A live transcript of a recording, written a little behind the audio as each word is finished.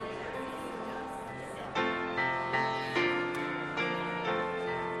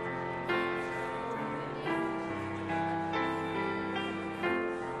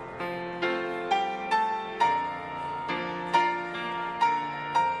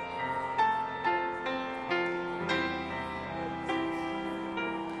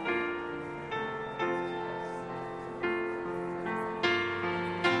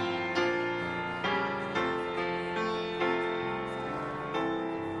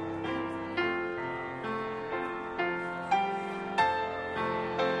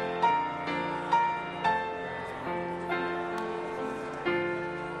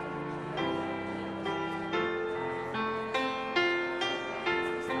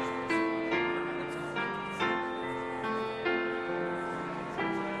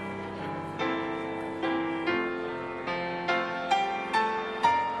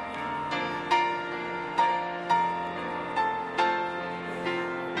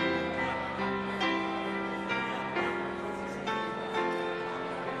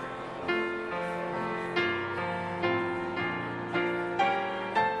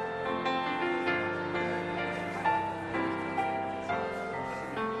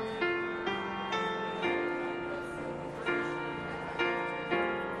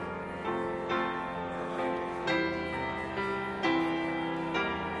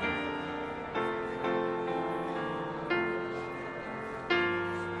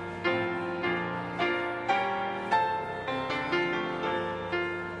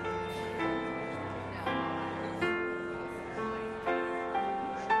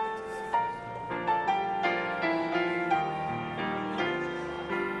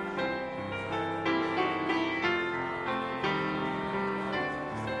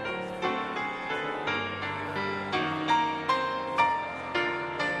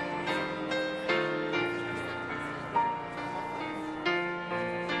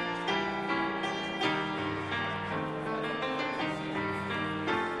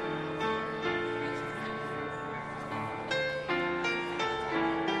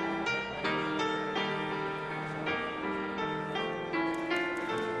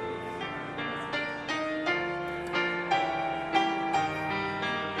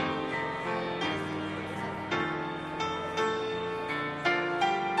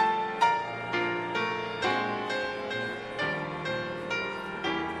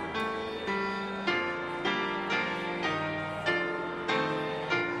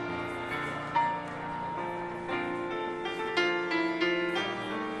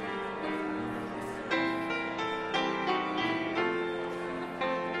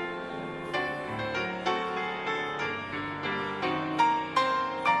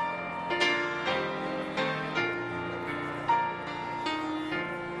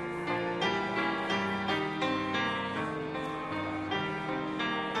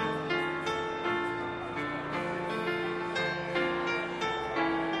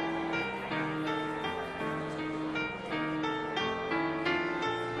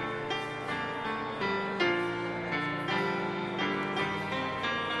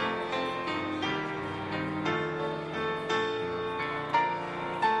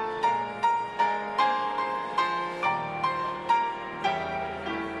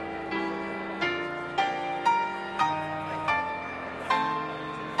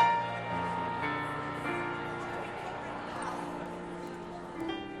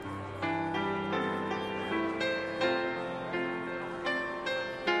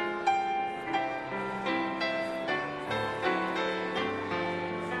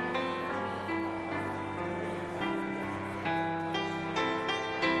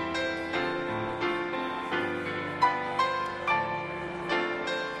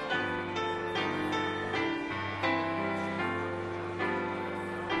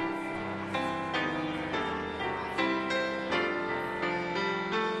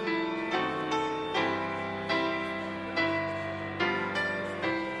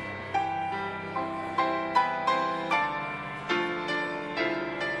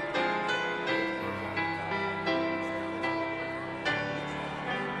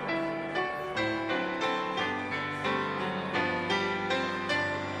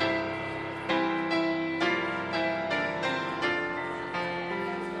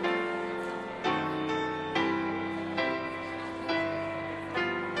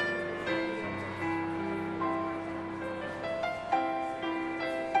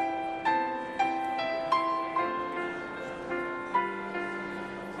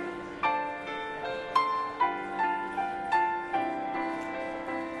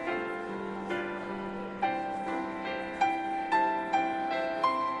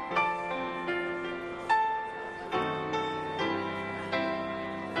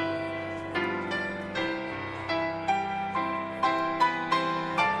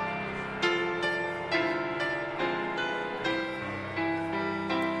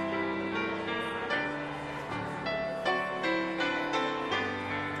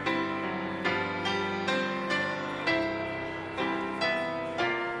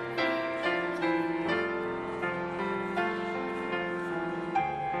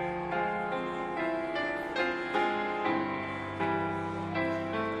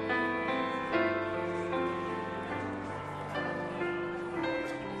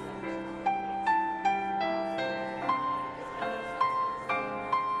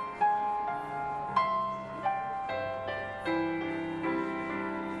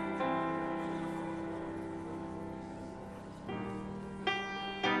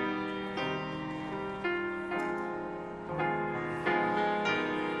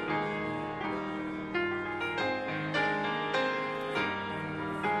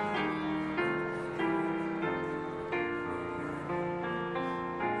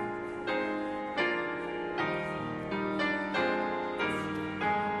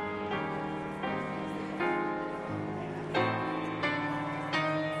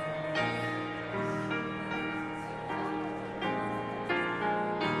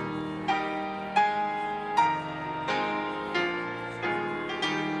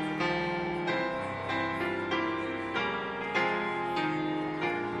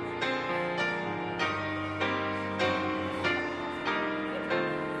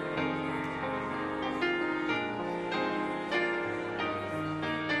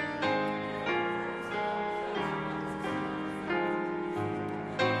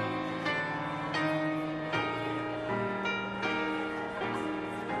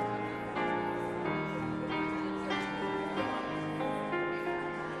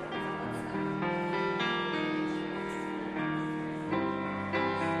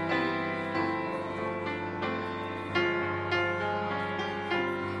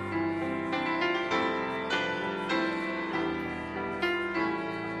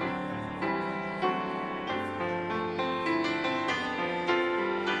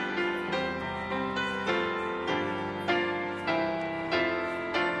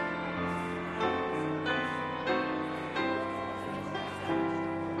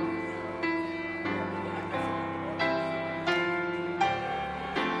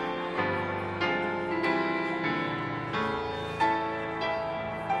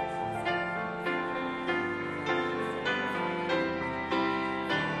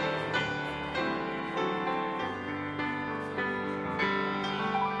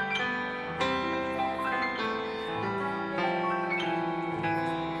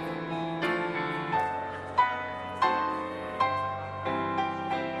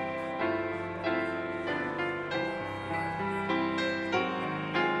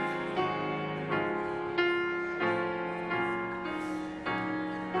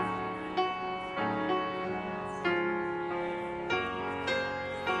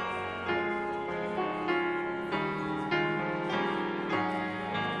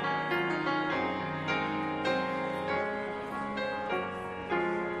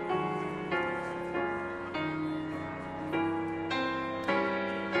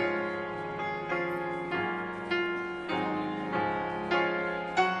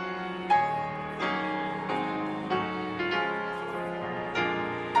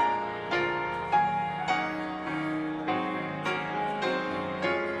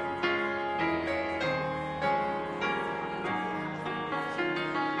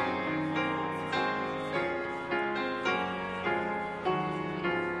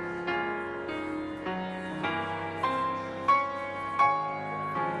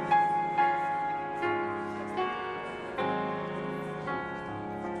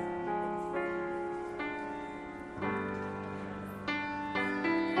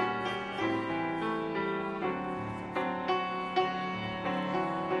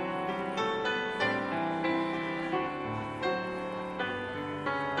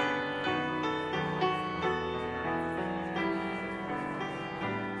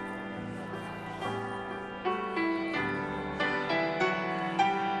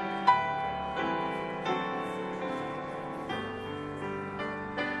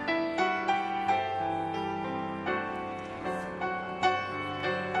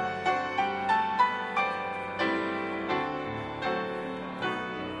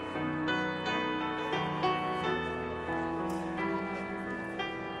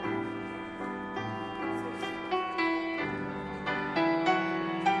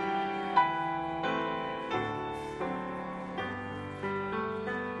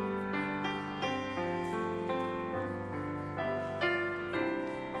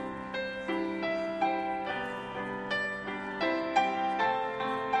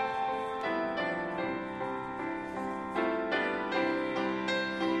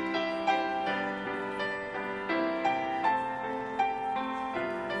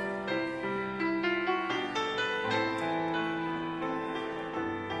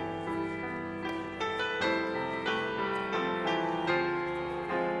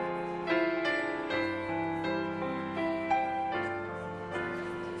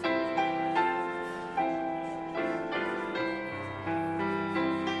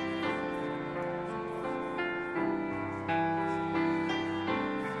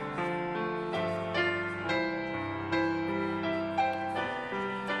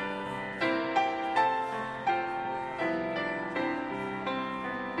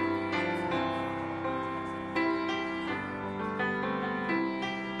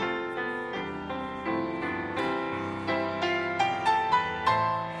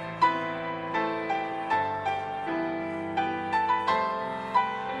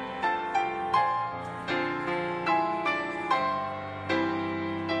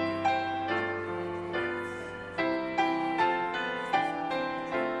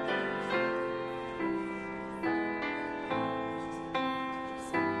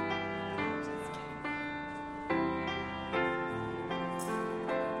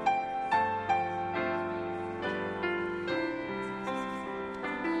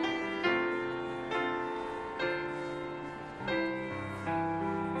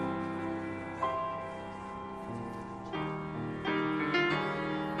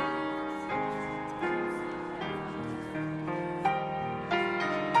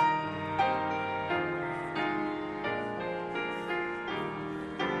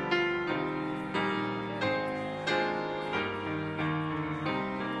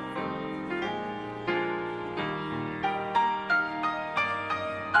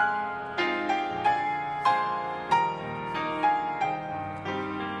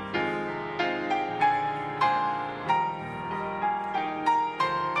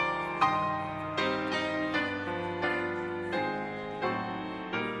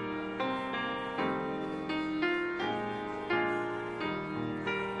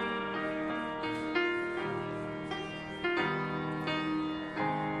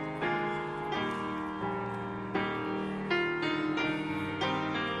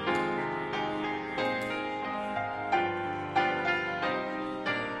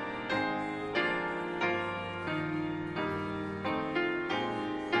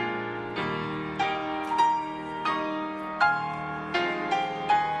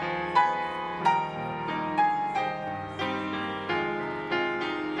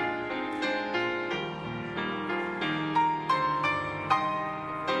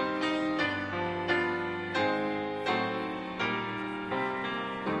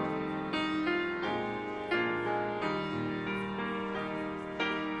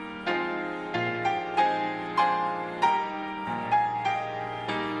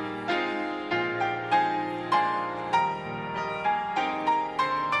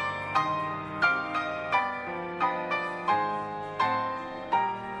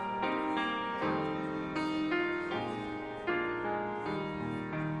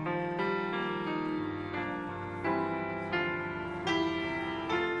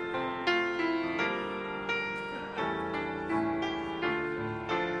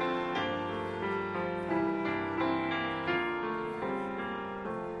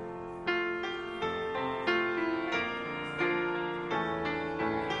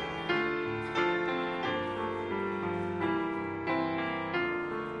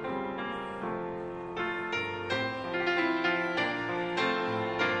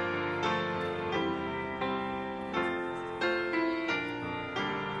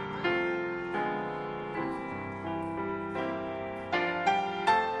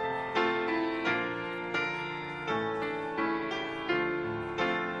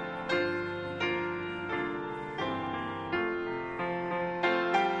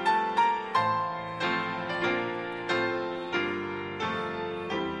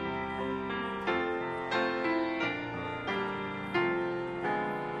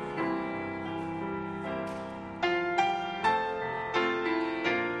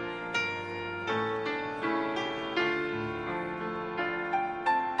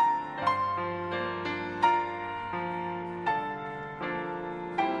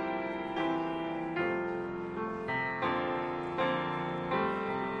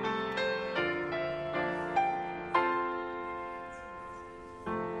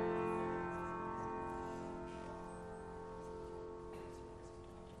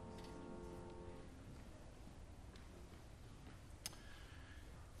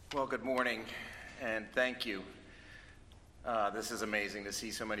Well, good morning, and thank you. This is amazing to see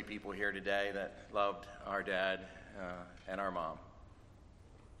so many people here today that loved our dad and our mom.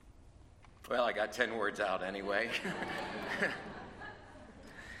 Well, I got 10 words out anyway.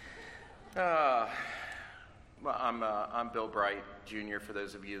 Well, I'm Bill Bright, Jr., for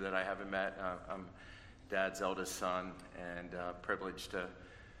those of you that I haven't met. I'm Dad's eldest son, and privileged to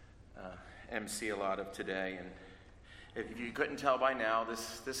MC a lot of today. And if you couldn't tell by now,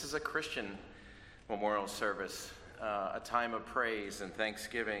 this is a Christian memorial service, a time of praise and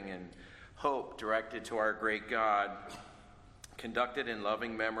thanksgiving and hope directed to our great God, conducted in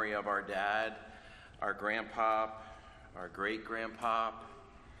loving memory of our dad, our grandpa, our great-grandpa,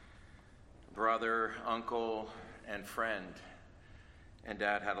 brother, uncle, and friend. And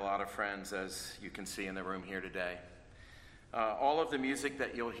Dad had a lot of friends, as you can see in the room here today. All of the music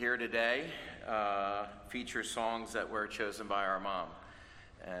that you'll hear today features songs that were chosen by our mom.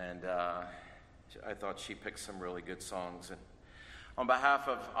 And I thought she picked some really good songs. And on behalf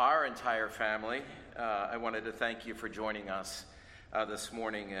of our entire family, I wanted to thank you for joining us this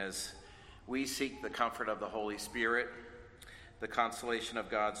morning as we seek the comfort of the Holy Spirit, the consolation of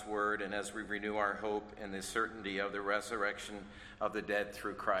God's Word, and as we renew our hope in the certainty of the resurrection of the dead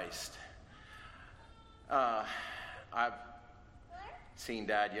through Christ. I've seen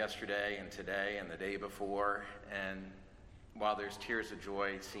Dad yesterday and today and the day before, and while there's tears of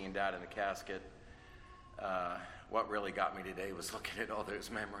joy seeing Dad in the casket, what really got me today was looking at all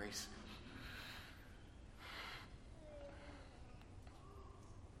those memories.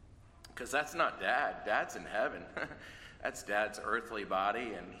 Because that's not Dad. Dad's in heaven. That's Dad's earthly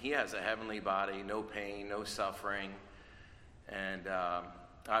body, and he has a heavenly body, no pain, no suffering. And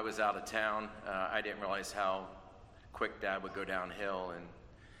I was out of town. I didn't realize how quick Dad would go downhill,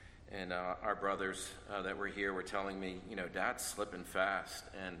 and our brothers that were here were telling me, Dad's slipping fast.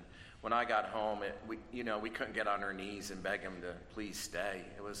 And when I got home, we couldn't get on our knees and beg him to please stay.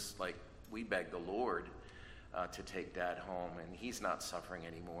 It was like we begged the Lord to take Dad home, and he's not suffering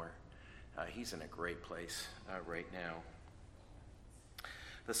anymore. He's in a great place right now.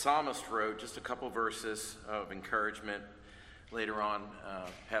 The psalmist wrote just a couple verses of encouragement. Later on,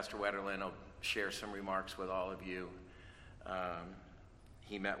 Pastor Wetterlin will share some remarks with all of you.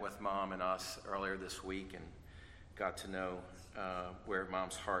 He met with Mom and us earlier this week and got to know where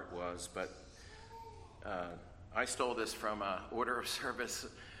Mom's heart was. But I stole this from an order of service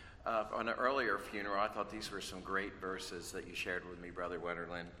on an earlier funeral. I thought these were some great verses that you shared with me, Brother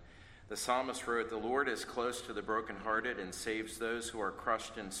Wetterlin. The psalmist wrote, "The Lord is close to the brokenhearted and saves those who are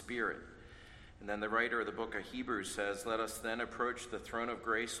crushed in spirit." And then the writer of the book of Hebrews says, "Let us then approach the throne of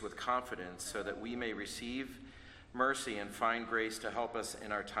grace with confidence so that we may receive mercy and find grace to help us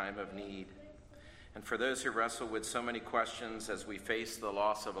in our time of need." And for those who wrestle with so many questions as we face the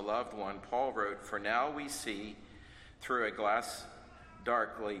loss of a loved one, Paul wrote, "For now we see through a glass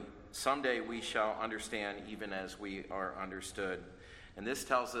darkly. Someday we shall understand even as we are understood." And this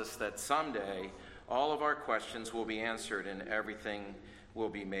tells us that someday all of our questions will be answered and everything will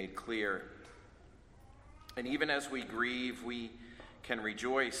be made clear. And even as we grieve, we can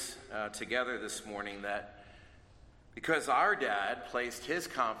rejoice together this morning that because our dad placed his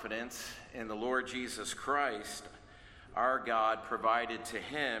confidence in the Lord Jesus Christ, our God provided to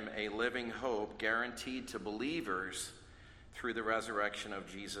him a living hope guaranteed to believers through the resurrection of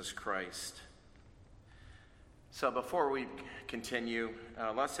Jesus Christ. So before we continue,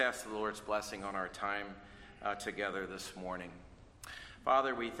 let's ask the Lord's blessing on our time together this morning.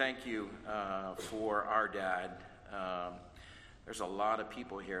 Father, we thank you for our dad. There's a lot of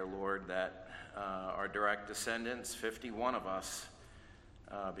people here, Lord, that are direct descendants, 51 of us,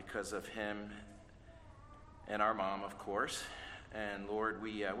 because of him and our mom, of course. And Lord,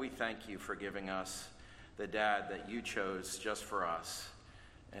 we thank you for giving us the dad that you chose just for us.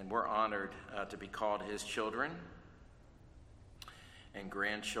 And we're honored to be called his children and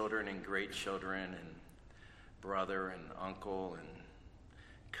grandchildren and great children and brother and uncle and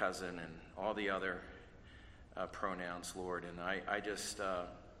cousin and all the other pronouns, Lord. And I just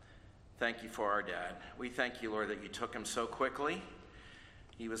thank you for our dad. We thank you, Lord, that you took him so quickly.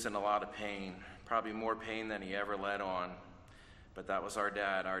 He was in a lot of pain, probably more pain than he ever let on. But that was our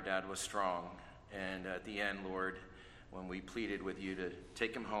dad. Our dad was strong. And at the end, Lord, when we pleaded with you to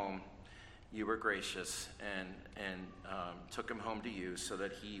take him home, you were gracious and took him home to you so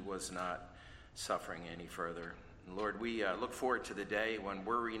that he was not suffering any further. And Lord, we look forward to the day when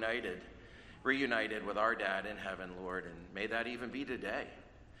we're reunited with our dad in heaven, Lord, and may that even be today,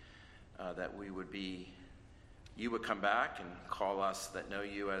 that you would come back and call us that know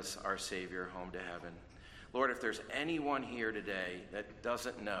you as our Savior home to heaven. Lord, if there's anyone here today that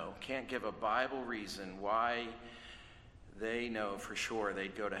doesn't know, can't give a Bible reason why they know for sure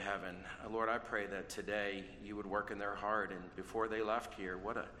they'd go to heaven, Lord, I pray that today you would work in their heart, and before they left here,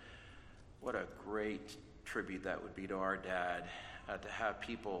 what a great tribute that would be to our dad, to have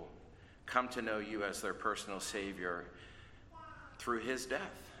people come to know you as their personal Savior through his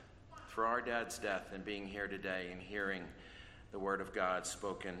death, through our dad's death, and being here today and hearing the word of God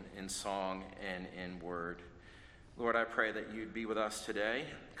spoken in song and in word. Lord, I pray that you'd be with us today,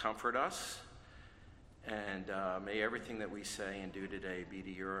 comfort us, and may everything that we say and do today be to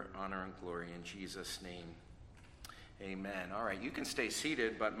your honor and glory. In Jesus' name, amen. All right, you can stay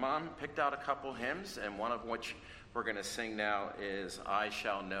seated, but Mom picked out a couple hymns, and one of which we're going to sing now is I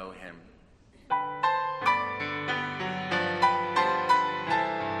Shall Know Him.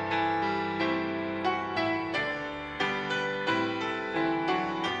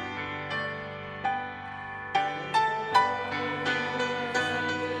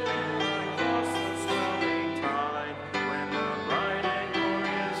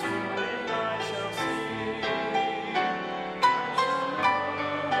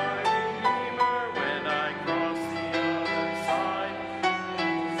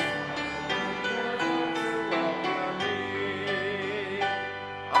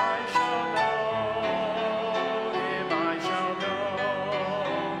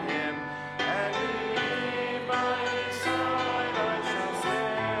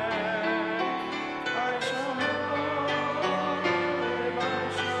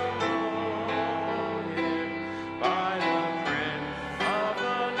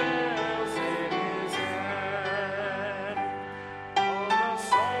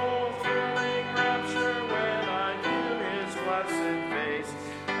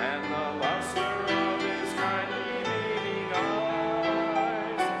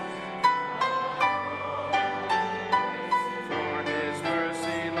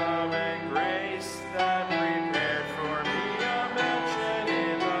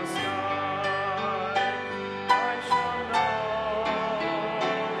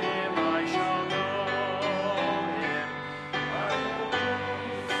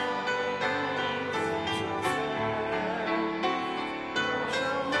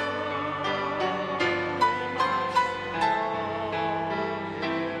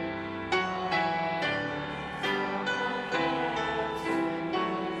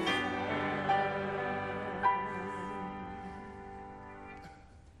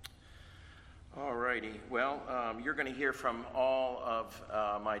 You're going to hear from all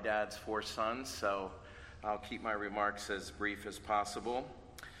of my dad's 4 sons, so I'll keep my remarks as brief as possible.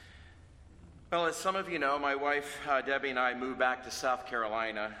 Well, as some of you know, my wife, Debbie, and I moved back to South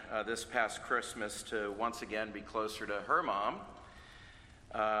Carolina this past Christmas to once again be closer to her mom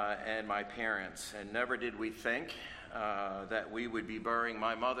and my parents. And never did we think that we would be burying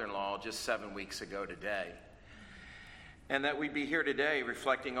my mother-in-law just 7 weeks ago today. And that we'd be here today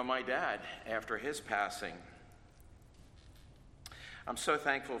reflecting on my dad after his passing. I'm so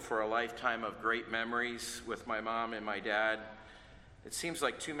thankful for a lifetime of great memories with my mom and my dad. It seems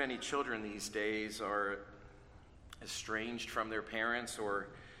like too many children these days are estranged from their parents or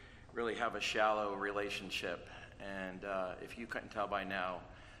really have a shallow relationship. And if you couldn't tell by now,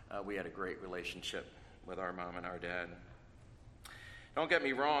 we had a great relationship with our mom and our dad. Don't get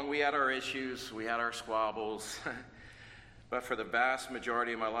me wrong, we had our issues, we had our squabbles. But for the vast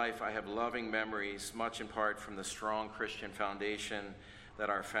majority of my life, I have loving memories, much in part from the strong Christian foundation that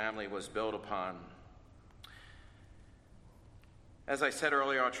our family was built upon. As I said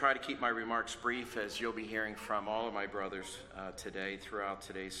earlier, I'll try to keep my remarks brief, as you'll be hearing from all of my brothers today throughout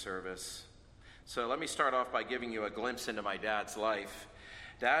today's service. So let me start off by giving you a glimpse into my dad's life.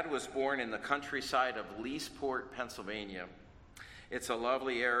 Dad was born in the countryside of Leesport, Pennsylvania. It's a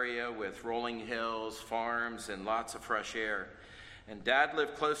lovely area with rolling hills, farms, and lots of fresh air. And Dad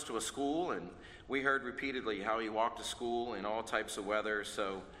lived close to a school, and we heard repeatedly how he walked to school in all types of weather.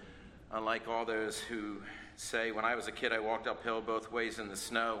 So unlike all those who say, when I was a kid, I walked uphill both ways in the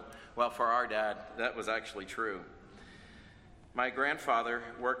snow, well, for our dad, that was actually true. My grandfather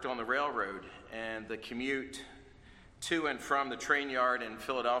worked on the railroad, and the commute to and from the train yard in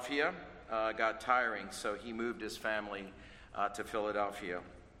Philadelphia got tiring, so he moved his family to Philadelphia.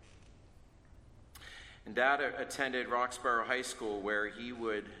 And Dad attended Roxborough High School, where he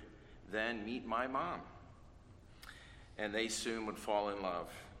would then meet my mom. And they soon would fall in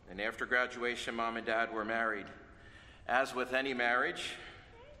love. And after graduation, Mom and Dad were married. As with any marriage,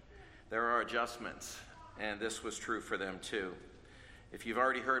 there are adjustments, and this was true for them too. If you've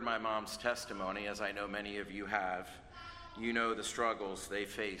already heard my mom's testimony, as I know many of you have, you know the struggles they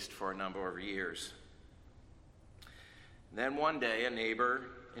faced for a number of years. Then one day, a neighbor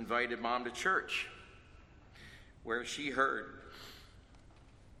invited Mom to church, where she heard.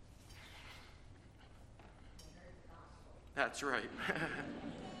 That's right.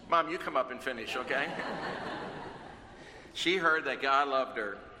 Mom, you come up and finish, okay? She heard that God loved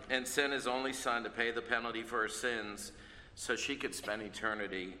her and sent his only son to pay the penalty for her sins so she could spend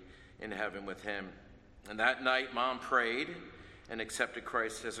eternity in heaven with him. And that night, Mom prayed and accepted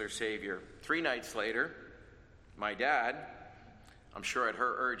Christ as her Savior. 3 nights later, my dad, I'm sure at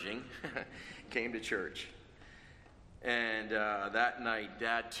her urging, came to church. And that night,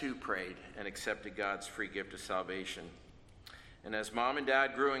 Dad too prayed and accepted God's free gift of salvation. And as Mom and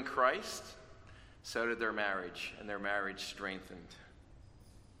Dad grew in Christ, so did their marriage, and their marriage strengthened.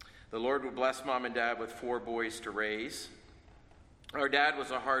 The Lord would bless Mom and Dad with 4 boys to raise. Our dad was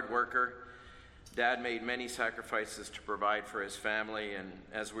a hard worker. Dad made many sacrifices to provide for his family, and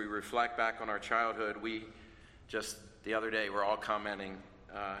as we reflect back on our childhood, we just the other day were all commenting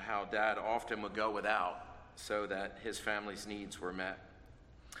how Dad often would go without so that his family's needs were met.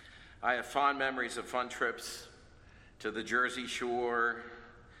 I have fond memories of fun trips to the Jersey Shore,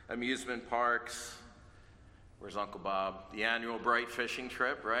 amusement parks. Where's Uncle Bob? The annual Bright fishing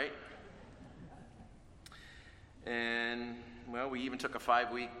trip, right? And, well, we even took a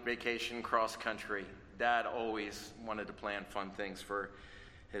 5-week vacation cross country. Dad always wanted to plan fun things for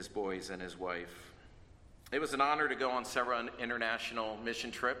his boys and his wife. It was an honor to go on several international mission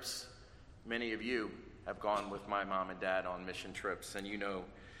trips. Many of you have gone with my mom and dad on mission trips, and you know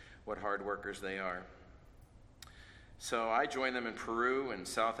what hard workers they are. So I joined them in Peru and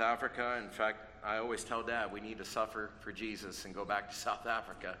South Africa. In fact, I always tell Dad we need to suffer for Jesus and go back to South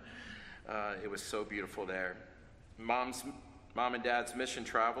Africa. It was so beautiful there. Mom and Dad's mission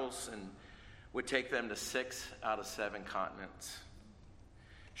travels and would take them to 6 out of 7 continents.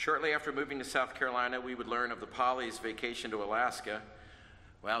 Shortly after moving to South Carolina, we would learn of the Polly's vacation to Alaska.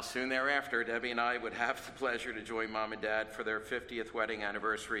 Well, soon thereafter, Debbie and I would have the pleasure to join Mom and Dad for their 50th wedding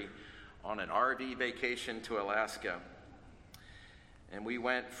anniversary on an RV vacation to Alaska. And we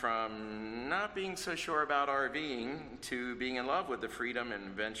went from not being so sure about RVing to being in love with the freedom and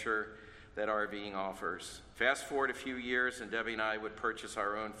adventure that RVing offers. Fast forward a few years, and Debbie and I would purchase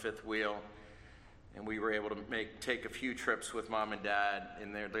our own 5th wheel, and we were able to take a few trips with Mom and Dad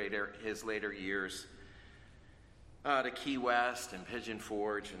in his later years to Key West and Pigeon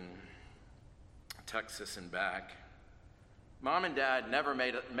Forge and Texas and back. Mom and Dad never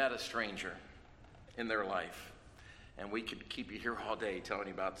met a stranger in their life. And we could keep you here all day telling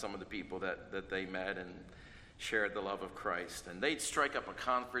you about some of the people that they met and shared the love of Christ. And they'd strike up a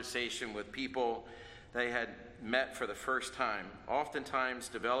conversation with people they had met for the first time, oftentimes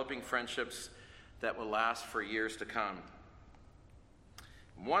developing friendships that will last for years to come.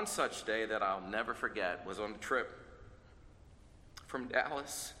 One such day that I'll never forget was on a trip from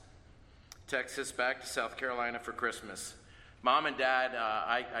Dallas, Texas, back to South Carolina for Christmas. Mom and Dad,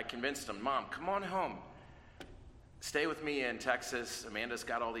 I convinced them, Mom, come on home. Stay with me in Texas. Amanda's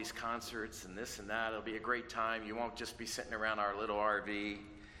got all these concerts and this and that. It'll be a great time. You won't just be sitting around our little RV.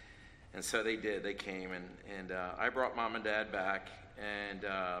 And so they did. They came, and I brought Mom and Dad back. And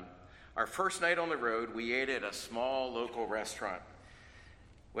our first night on the road, we ate at a small local restaurant.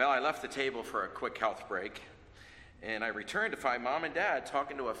 Well, I left the table for a quick health break, and I returned to find Mom and Dad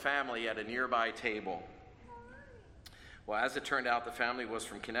talking to a family at a nearby table. Well, as it turned out, the family was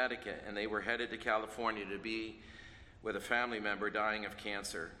from Connecticut, and they were headed to California to be with a family member dying of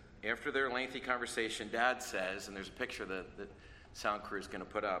cancer. After their lengthy conversation, Dad says, and there's a picture that the sound crew is going to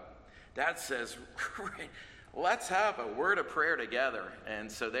put up, Dad says, let's have a word of prayer together.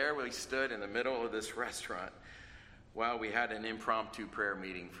 And so there we stood in the middle of this restaurant while we had an impromptu prayer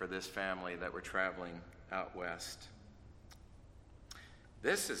meeting for this family that were traveling out west.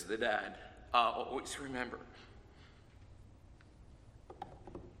 This is the dad. Always remember.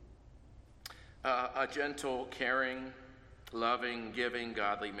 A gentle, caring, loving, giving,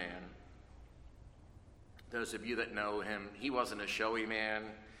 godly man. Those of you that know him, he wasn't a showy man.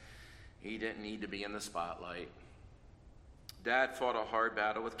 He didn't need to be in the spotlight. Dad fought a hard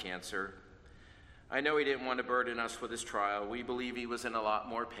battle with cancer. I know he didn't want to burden us with his trial. We believe he was in a lot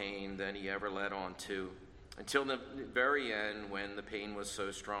more pain than he ever led on to, until the very end when the pain was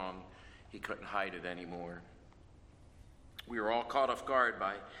so strong he couldn't hide it anymore. We were all caught off guard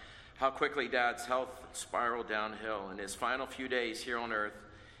by how quickly Dad's health spiraled downhill. In his final few days here on earth,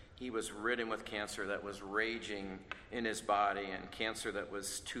 he was ridden with cancer that was raging in his body and cancer that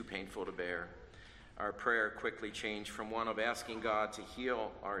was too painful to bear. Our prayer quickly changed from one of asking God to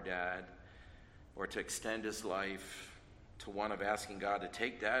heal our dad or to extend his life to one of asking God to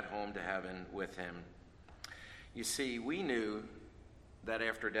take Dad home to heaven with him. You see, we knew that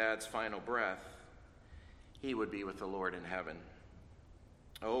after Dad's final breath, he would be with the Lord in heaven.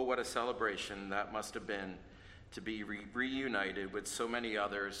 Oh, what a celebration that must have been to be reunited with so many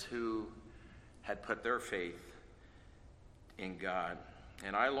others who had put their faith in God.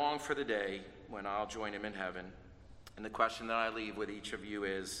 And I long for the day when I'll join him in heaven. And the question that I leave with each of you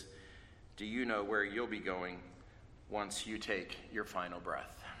is, do you know where you'll be going once you take your final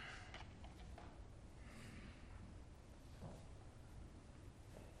breath?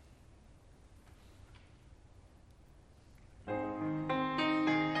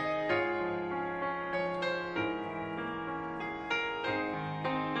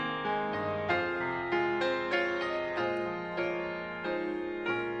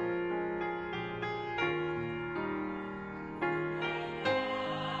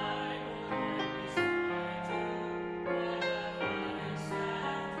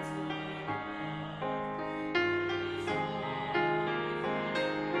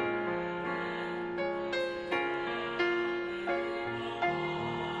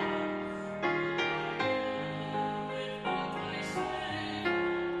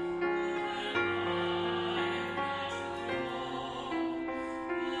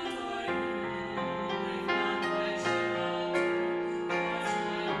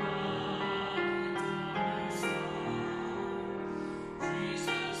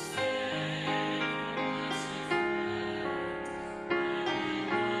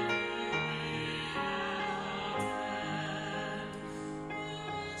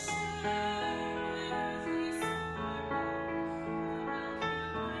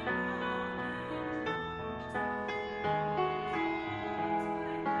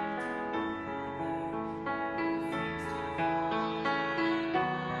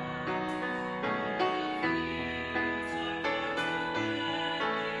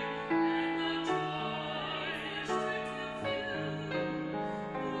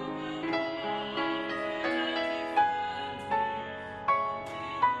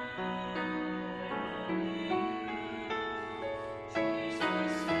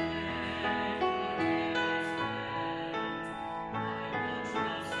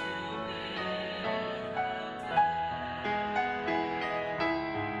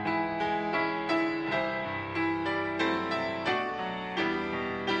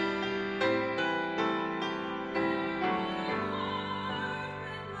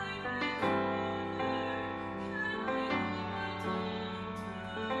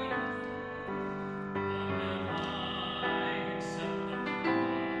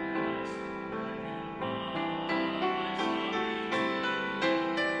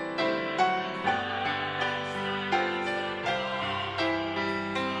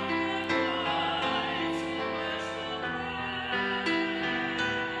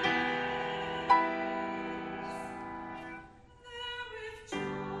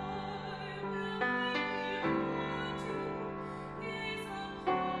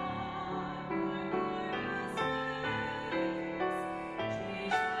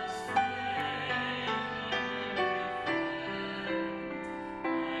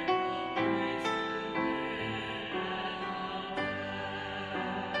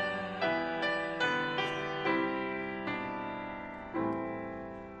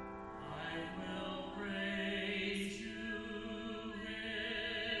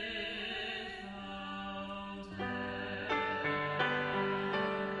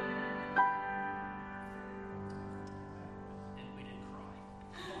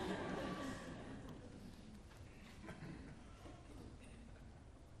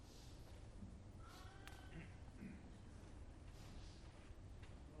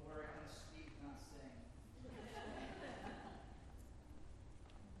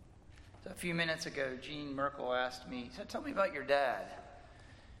 A few minutes ago, Gene Merkel asked me, he said, tell me about your dad.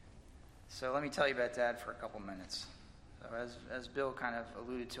 So let me tell you about Dad for a couple minutes. So as Bill kind of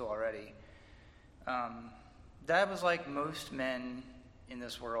alluded to already, Dad was like most men in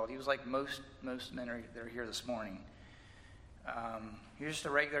this world. He was like most men that are here this morning. He was just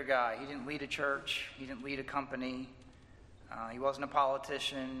a regular guy. He didn't lead a church. He didn't lead a company. He wasn't a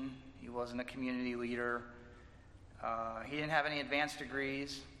politician. He wasn't a community leader. He didn't have any advanced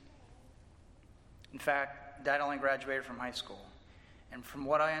degrees. In fact, Dad only graduated from high school. And from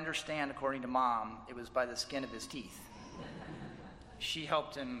what I understand, according to Mom, it was by the skin of his teeth. She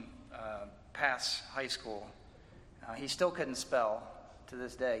helped him pass high school. He still couldn't spell to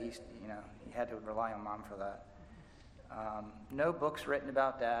this day. He had to rely on Mom for that. No books written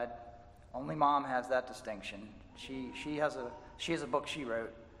about Dad. Only Mom has that distinction. She has a book she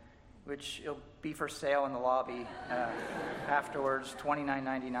wrote, which will be for sale in the lobby afterwards,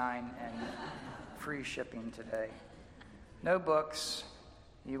 $29.99, and free shipping today. No books.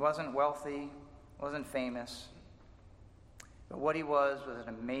 He wasn't wealthy, wasn't famous. But what he was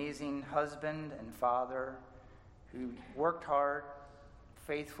an amazing husband and father who worked hard,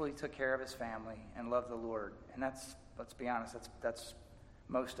 faithfully took care of his family, and loved the Lord. And that's, let's be honest, that's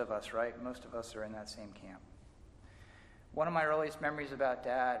most of us, right? Most of us are in that same camp. One of my earliest memories about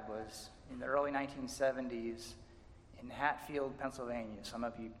Dad was in the early 1970s in Hatfield, Pennsylvania. Some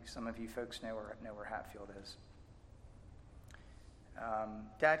of you folks know where Hatfield is.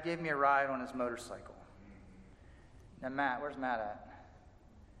 Dad gave me a ride on his motorcycle. Now, Matt, where's Matt at?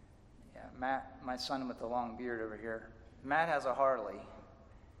 Yeah, Matt, my son with the long beard over here. Matt has a Harley.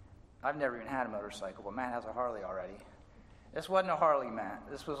 I've never even had a motorcycle, but Matt has a Harley already. This wasn't a Harley, Matt.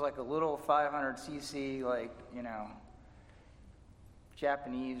 This was like a little 500cc,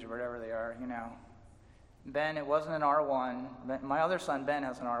 Japanese or whatever they are, Ben, it wasn't an R1. My other son, Ben,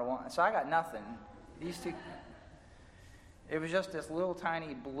 has an R1. So I got nothing. These two, it was just this little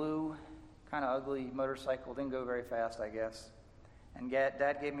tiny blue, kind of ugly motorcycle. Didn't go very fast, I guess. And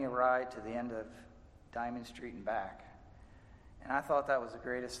Dad gave me a ride to the end of Diamond Street and back. And I thought that was the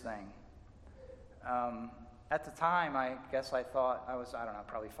greatest thing. At the time, I guess I thought,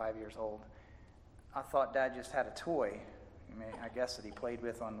 probably 5 years old. I thought Dad just had a toy. I guess that he played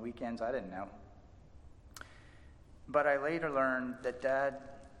with on weekends. I didn't know. But I later learned that Dad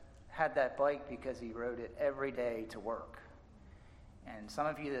had that bike because he rode it every day to work. And some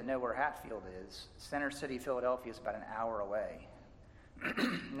of you that know where Hatfield is, Center City, Philadelphia is about an hour away.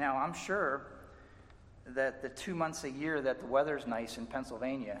 Now, I'm sure that the 2 months a year that the weather's nice in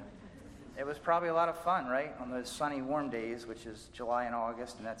Pennsylvania, it was probably a lot of fun, right? On those sunny, warm days, which is July and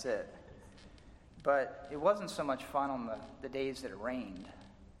August, and that's it. But it wasn't so much fun on the days that it rained.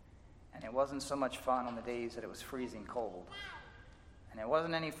 And it wasn't so much fun on the days that it was freezing cold. And it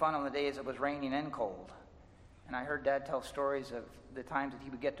wasn't any fun on the days it was raining and cold. And I heard Dad tell stories of the times that he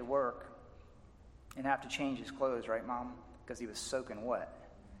would get to work and have to change his clothes, right, Mom? Because he was soaking wet.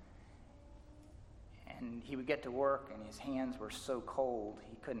 And he would get to work and his hands were so cold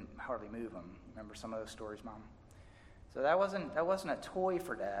he couldn't hardly move them. Remember some of those stories, Mom? So that wasn't a toy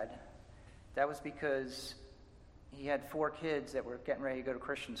for Dad. That was because he had 4 kids that were getting ready to go to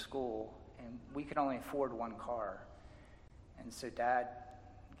Christian school, and we could only afford one car. And so Dad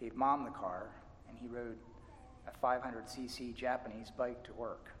gave Mom the car, and he rode a 500cc Japanese bike to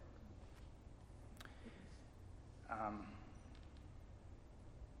work.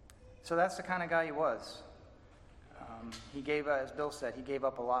 So that's the kind of guy he was. He gave, as Bill said, he gave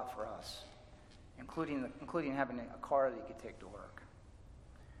up a lot for us, including having a car that he could take to work.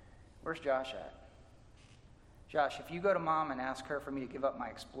 Where's Josh at? Josh, if you go to Mom and ask her for me to give up my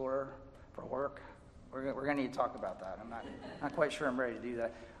Explorer for work, we're going to need to talk about that. I'm not quite sure I'm ready to do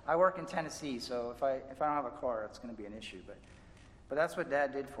that. I work in Tennessee, so if I don't have a car, it's going to be an issue. But that's what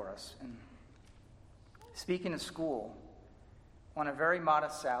Dad did for us. And speaking of school, on a very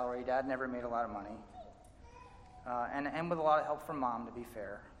modest salary, Dad never made a lot of money, and with a lot of help from Mom, to be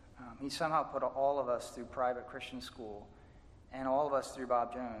fair. He somehow put all of us through private Christian school, and all of us through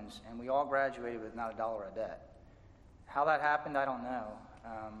Bob Jones, and we all graduated with not $1 of debt. How that happened, I don't know.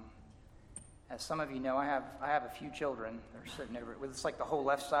 As some of you know, I have a few children. They're sitting over. It's like the whole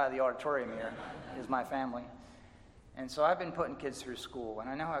left side of the auditorium here is my family. And so I've been putting kids through school, and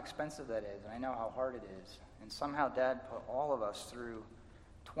I know how expensive that is, and I know how hard it is. And somehow Dad put all of us through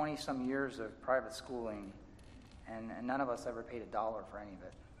 20-some years of private schooling, and none of us ever paid $1 for any of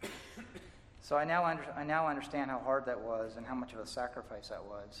it. So I now understand how hard that was and how much of a sacrifice that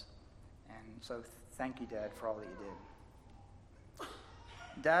was. And so thank you, Dad, for all that you did.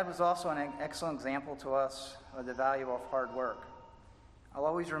 Dad was also an excellent example to us of the value of hard work. I'll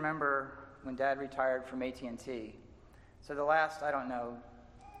always remember when Dad retired from AT&T. So the last,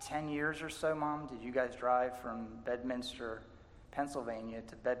 10 years or so, Mom, did you guys drive from Bedminster, Pennsylvania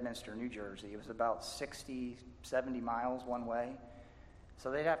to Bedminster, New Jersey? It was about 60, 70 miles one way.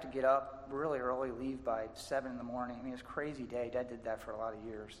 So they'd have to get up really early, leave by 7 in the morning. It was a crazy day. Dad did that for a lot of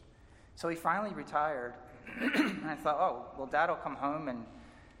years. So he finally retired, and I thought, well, Dad will come home, and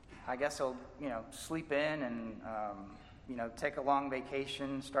I guess he'll, sleep in and, take a long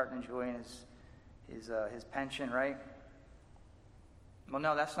vacation, start enjoying his pension, right? Well,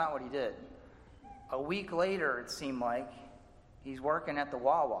 no, that's not what he did. A week later, it seemed like, he's working at the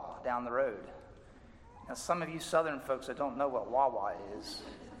Wawa down the road. Now, some of you Southern folks that don't know what Wawa is,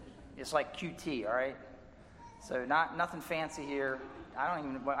 it's like QT, all right? So nothing fancy here.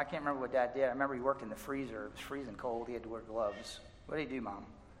 I can't remember what Dad did. I remember he worked in the freezer. It was freezing cold. He had to wear gloves. What did he do, Mom?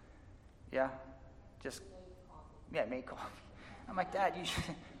 Yeah? Made coffee. I'm like, Dad,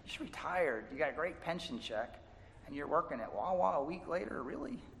 just retired. You got a great pension check, and you're working at Wawa a week later,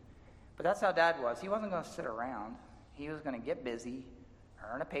 really? But that's how Dad was. He wasn't going to sit around. He was going to get busy,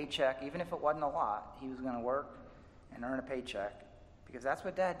 earn a paycheck, even if it wasn't a lot. He was going to work and earn a paycheck, because that's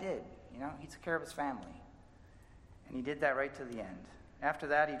what Dad did. He took care of his family. And he did that right to the end. After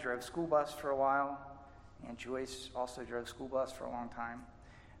that, he drove school bus for a while. Aunt Joyce also drove school bus for a long time.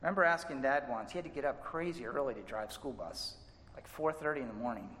 I remember asking Dad once, he had to get up crazy early to drive school bus, like 4:30 in the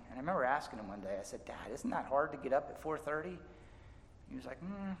morning. And I remember asking him one day, I said, Dad, isn't that hard to get up at 4:30? He was like,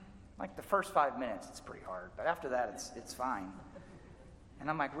 like the first 5 minutes, it's pretty hard. But after that, it's fine. And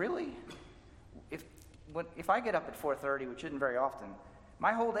I'm like, really? If I get up at 4:30, which isn't very often,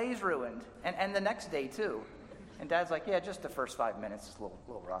 my whole day's ruined, and the next day too. And Dad's like, yeah, just the first 5 minutes is a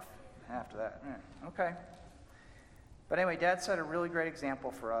little rough. And after that, okay. But anyway, Dad set a really great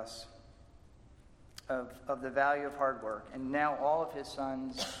example for us of the value of hard work. And now all of his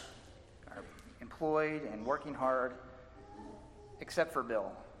sons are employed and working hard, except for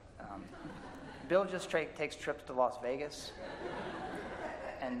Bill. Bill just takes trips to Las Vegas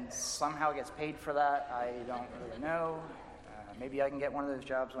and somehow gets paid for that. I don't really know. Maybe I can get one of those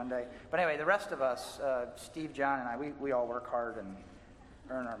jobs one day. But anyway, the rest of us, Steve, John, and I, we all work hard and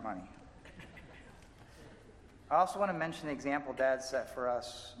earn our money. I also want to mention the example Dad set for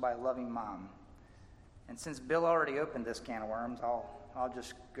us by a loving Mom. And since Bill already opened this can of worms, I'll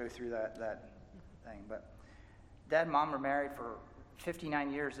just go through that thing. But Dad and Mom were married for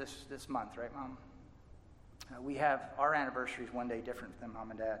 59 years this month, right, Mom? We have our anniversaries one day different than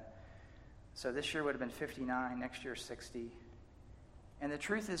Mom and Dad. So this year would have been 59, next year 60. And the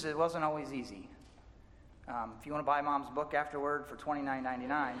truth is, it wasn't always easy. If you want to buy Mom's book afterward for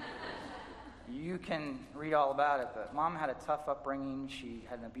 $29.99, you can read all about it. But Mom had a tough upbringing. She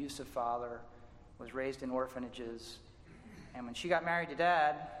had an abusive father, was raised in orphanages. And when she got married to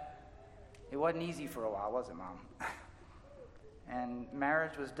Dad, it wasn't easy for a while, was it, Mom? And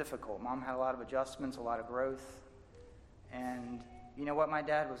marriage was difficult. Mom had a lot of adjustments, a lot of growth. And you know what? My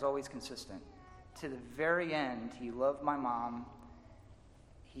dad was always consistent. To the very end, he loved my mom.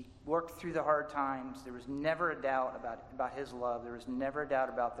 He worked through the hard times. There was never a doubt about his love. There was never a doubt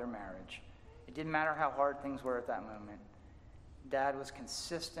about their marriage. It didn't matter how hard things were at that moment. Dad was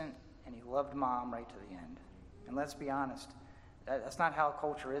consistent, and he loved Mom right to the end. And let's be honest, that's not how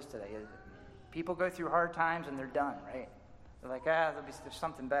culture is today, is it? People go through hard times, and they're done, right? They're like, there's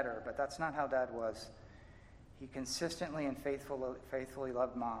something better. But that's not how Dad was. He consistently and faithfully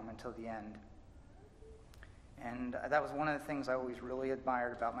loved Mom until the end. And that was one of the things I always really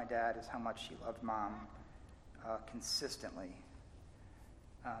admired about my dad, is how much he loved Mom consistently.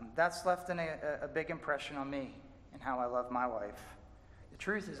 That's left a big impression on me and how I love my wife. The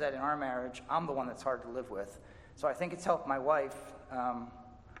truth is that in our marriage, I'm the one that's hard to live with. So I think it's helped my wife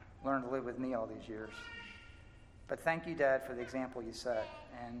learn to live with me all these years. But thank you, Dad, for the example you set.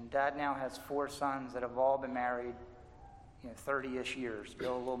 And Dad now has 4 sons that have all been married 30-ish years.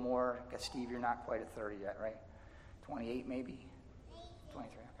 Bill a little more. I guess, Steve, you're not quite at 30 yet, right? 28 maybe? 23,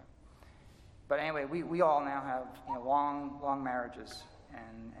 okay. But anyway, we all now have long marriages,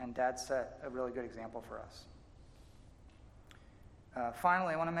 and Dad set a really good example for us.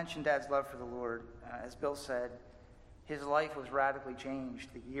 Finally, I want to mention Dad's love for the Lord. As Bill said, his life was radically changed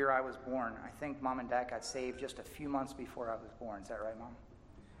the year I was born. I think Mom and Dad got saved just a few months before I was born. Is that right, Mom?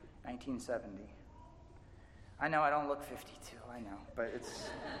 1970. I know I don't look 52, I know, but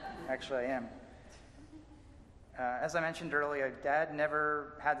actually I am. As I mentioned earlier, Dad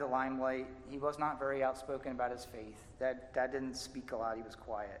never had the limelight. He was not very outspoken about his faith. Dad didn't speak a lot, he was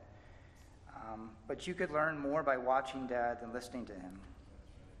quiet. But you could learn more by watching Dad than listening to him.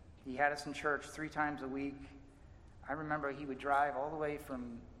 He had us in church 3 times a week. I remember he would drive all the way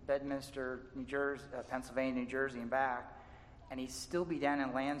from Bedminster, New Jersey, Pennsylvania, New Jersey, and back, and he'd still be down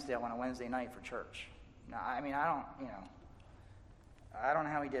in Lansdale on a Wednesday night for church. Now, I mean, I don't know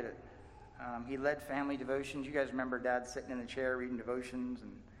how he did it. He led family devotions. You guys remember Dad sitting in the chair reading devotions,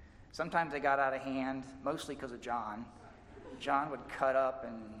 and sometimes they got out of hand, mostly because of John. John would cut up,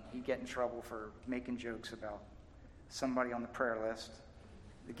 and he'd get in trouble for making jokes about somebody on the prayer list.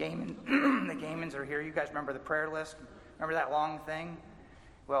 The Gaymans are here. You guys remember the prayer list? Remember that long thing?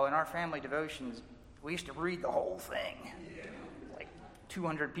 Well, in our family devotions, we used to read the whole thing. Like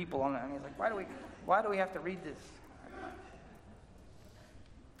 200 people on it. And he's like, why do we have to read this?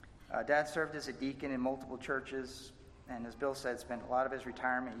 Dad served as a deacon in multiple churches, and as Bill said, spent a lot of his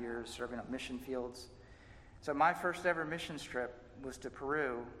retirement years serving on mission fields. So my first ever missions trip was to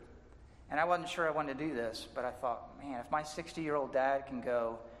Peru, and I wasn't sure I wanted to do this, but I thought, man, if my 60-year-old dad can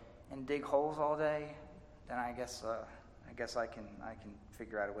go and dig holes all day, then I guess I guess I can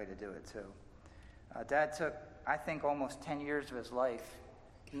figure out a way to do it too. Dad took, I think, almost 10 years of his life,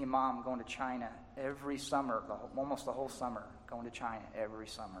 he and Mom going to China every summer, almost the whole summer, going to China every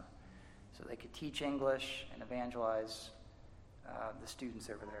summer, so they could teach English and evangelize the students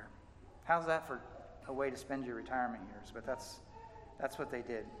over there. How's that for a way to spend your retirement years? But that's what they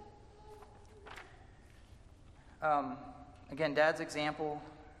did. Again, Dad's example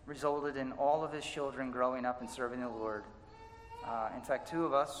resulted in all of his children growing up and serving the Lord. In fact, two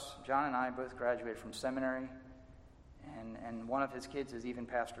of us, John and I, both graduated from seminary, and one of his kids has even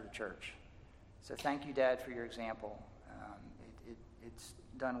pastored a church. So thank you, Dad, for your example. It's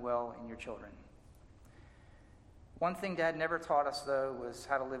done well in your children. One thing Dad never taught us, though, was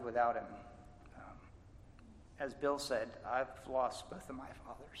how to live without him. As Bill said, I've lost both of my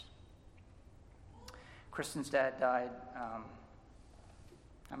fathers. Kristen's dad died,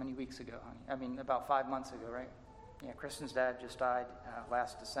 how many weeks ago, honey? I mean, about 5 months ago, right? Yeah, Kristen's dad just died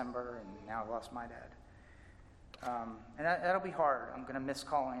last December, and now I lost my dad. And that'll be hard. I'm going to miss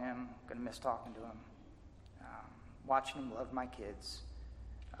calling him. I'm going to miss talking to him. Watching him love my kids.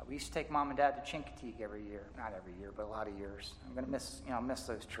 We used to take Mom and Dad to Chincoteague every year. Not every year, but a lot of years. I'm going to miss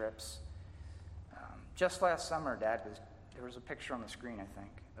those trips. Just last summer, there was a picture on the screen, I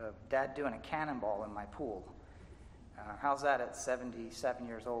think, of Dad doing a cannonball in my pool. How's that at 77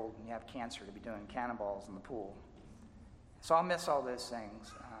 years old and you have cancer to be doing cannonballs in the pool? So I'll miss all those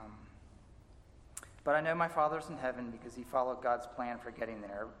things. But I know my Father's in heaven because he followed God's plan for getting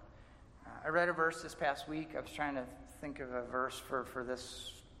there. I read a verse this past week. I was trying to think of a verse for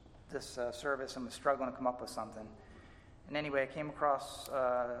this service and was struggling to come up with something. And anyway, I came across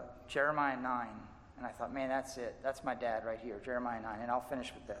Jeremiah 9, and I thought, man, that's it. That's my dad right here, Jeremiah 9, and I'll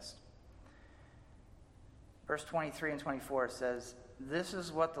finish with this. Verse 23 and 24 says, "This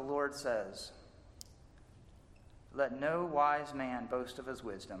is what the Lord says. Let no wise man boast of his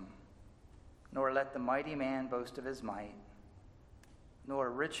wisdom, nor let the mighty man boast of his might, nor a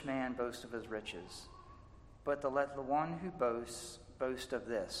rich man boast of his riches. But let the one who boasts boast of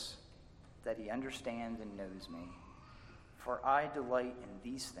this, that he understands and knows me. For I delight in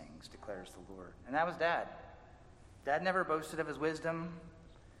these things, declares the Lord." And that was Dad. Dad never boasted of his wisdom.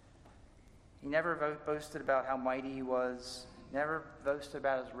 He never boasted about how mighty he was. Never boasted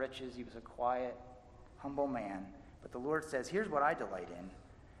about his riches. He was a quiet, humble man. But the Lord says, here's what I delight in.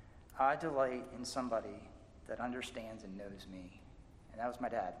 I delight in somebody that understands and knows me. And that was my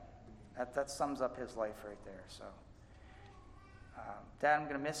dad. That sums up his life right there. So, Dad, I'm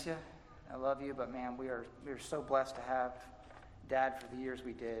going to miss you. I love you, but man, we are so blessed to have Dad for the years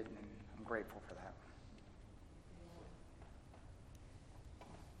we did, and I'm grateful for that.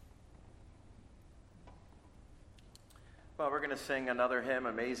 Well, we're going to sing another hymn,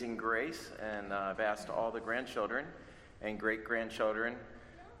 Amazing Grace, and I've asked all the grandchildren and great-grandchildren,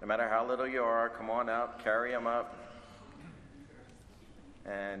 no matter how little you are, come on up, carry them up,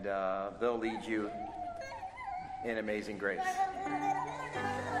 and they'll lead you in Amazing Grace.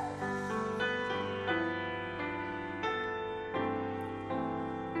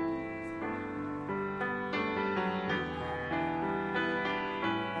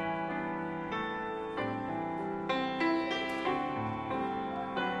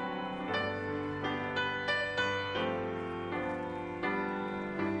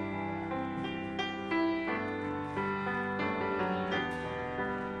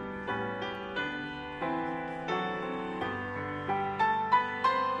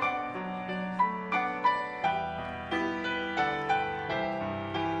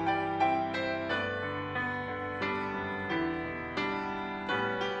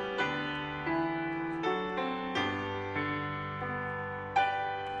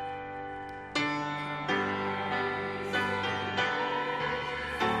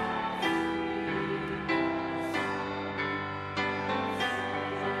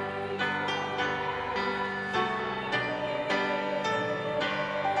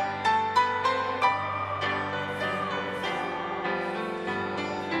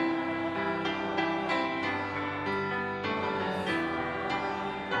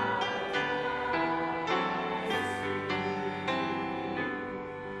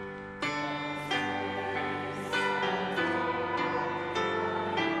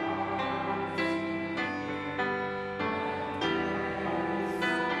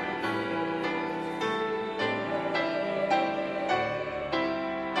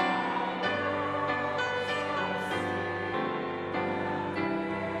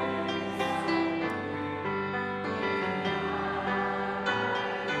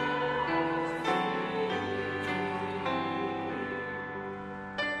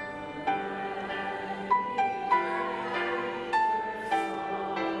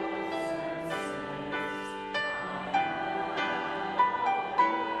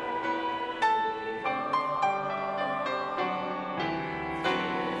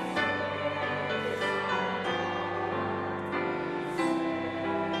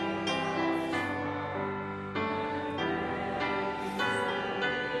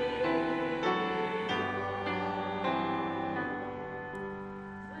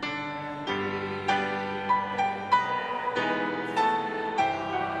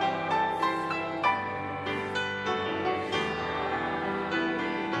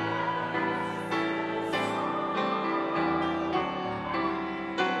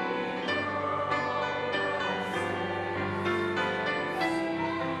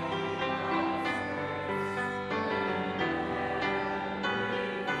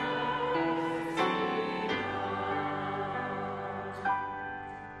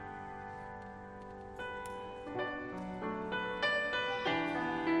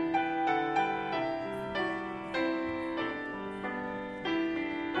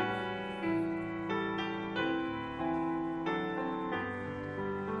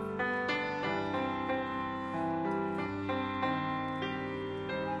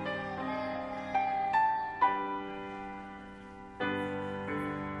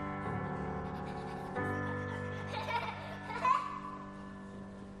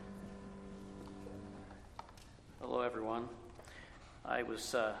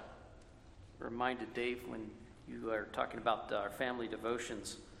 was reminded, Dave, when you are talking about our family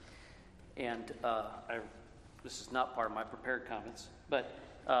devotions, and this is not part of my prepared comments, but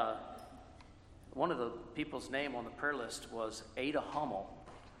one of the people's name on the prayer list was Ada Hummel,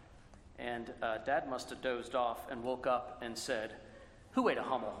 and Dad must have dozed off and woke up and said, "Who ate a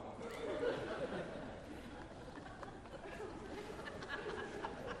Hummel?"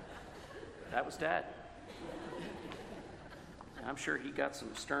 That was Dad. I'm sure he got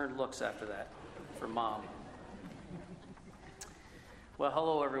some stern looks after that from Mom. Well,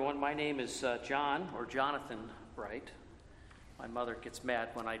 hello, everyone. My name is John, or Jonathan Bright. My mother gets mad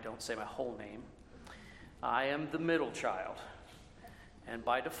when I don't say my whole name. I am the middle child, and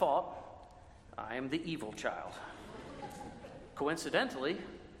by default, I am the evil child. Coincidentally,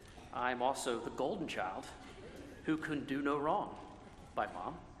 I'm also the golden child who can do no wrong by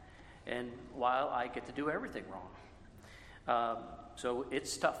Mom, and while I get to do everything wrong. So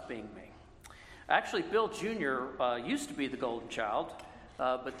it's tough being me. Actually, Bill Jr. Used to be the golden child,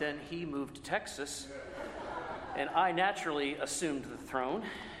 but then he moved to Texas, and I naturally assumed the throne.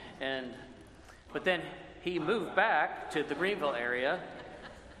 But then he moved back to the Greenville area,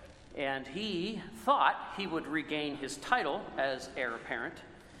 and he thought he would regain his title as heir apparent.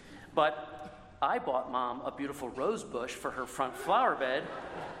 But I bought Mom a beautiful rose bush for her front flower bed,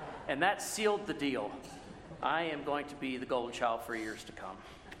 and that sealed the deal. I am going to be the golden child for years to come.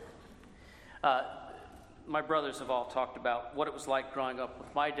 My brothers have all talked about what it was like growing up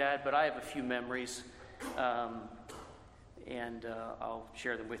with my dad, but I have a few memories, and I'll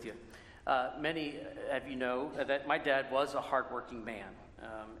share them with you. Many of you know that my dad was a hardworking man,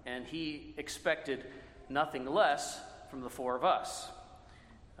 and he expected nothing less from the four of us.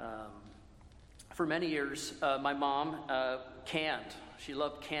 For many years, my mom canned. She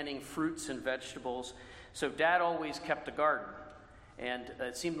loved canning fruits and vegetables, so Dad always kept a garden. And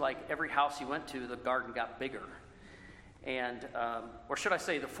it seemed like every house he went to, the garden got bigger. And, or should I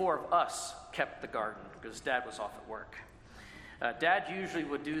say, the four of us kept the garden because Dad was off at work. Dad usually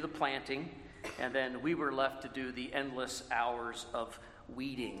would do the planting, and then we were left to do the endless hours of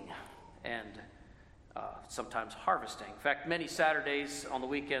weeding and sometimes harvesting. In fact, many Saturdays on the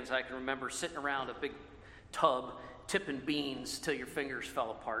weekends, I can remember sitting around a big tub, tipping beans till your fingers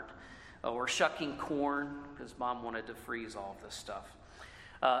fell apart, or shucking corn, because Mom wanted to freeze all of this stuff.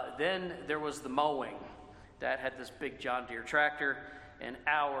 Then there was the mowing. Dad had this big John Deere tractor, and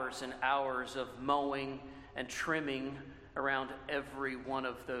hours of mowing and trimming around every one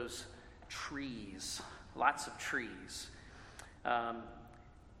of those trees, lots of trees.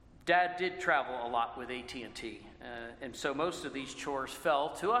 Dad did travel a lot with AT&T, and so most of these chores fell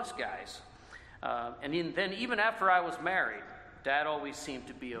to us guys. Then even after I was married, Dad always seemed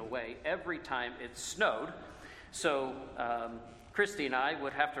to be away every time it snowed. So Christy and I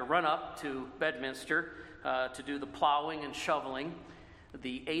would have to run up to Bedminster to do the plowing and shoveling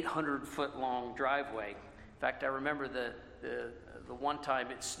the 800-foot-long driveway. In fact, I remember the one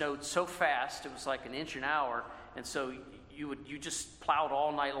time it snowed so fast, it was like an inch an hour, and so you just plowed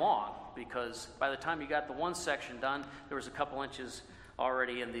all night long, because by the time you got the one section done, there was a couple inches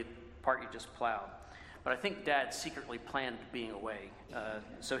already in the part you just plowed. But I think Dad secretly planned being away,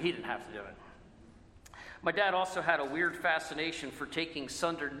 so he didn't have to do it. My dad also had a weird fascination for taking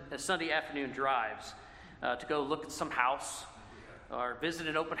Sunday afternoon drives to go look at some house or visit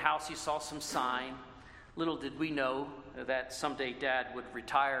an open house. He saw some sign. Little did we know that someday Dad would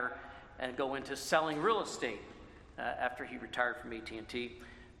retire and go into selling real estate after he retired from AT&T,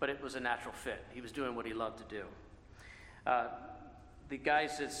 but it was a natural fit. He was doing what he loved to do. The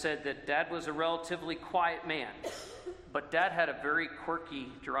guys had said that Dad was a relatively quiet man, but Dad had a very quirky,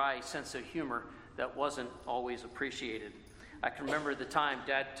 dry sense of humor that wasn't always appreciated. I can remember the time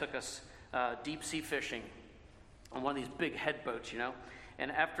Dad took us deep sea fishing on one of these big head boats, and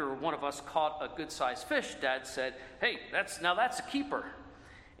after one of us caught a good-sized fish, Dad said, "Hey, that's a keeper."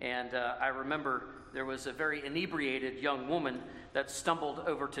 And I remember there was a very inebriated young woman that stumbled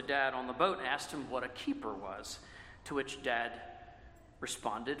over to Dad on the boat and asked him what a keeper was, to which Dad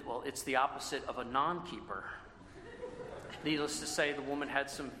responded, "Well, it's the opposite of a non-keeper." Needless to say, the woman had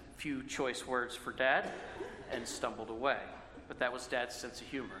some few choice words for Dad and stumbled away. But that was Dad's sense of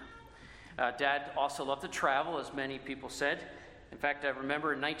humor. Dad also loved to travel, as many people said. In fact, I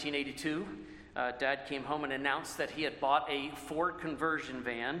remember in 1982, Dad came home and announced that he had bought a Ford conversion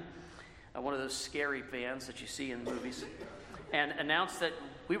van, one of those scary vans that you see in movies, and announced that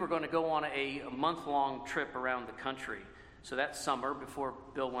we were going to go on a month-long trip around the country. So that summer, before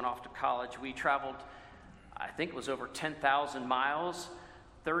Bill went off to college, we traveled, I think it was over 10,000 miles,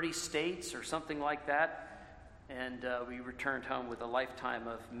 30 states or something like that. and we returned home with a lifetime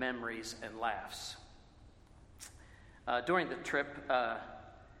of memories and laughs. During the trip,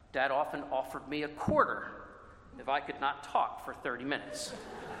 Dad often offered me a quarter if I could not talk for 30 minutes.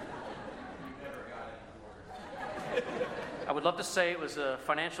 I would love to say it was a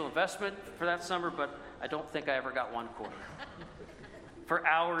financial investment for that summer, but I don't think I ever got one quarter. For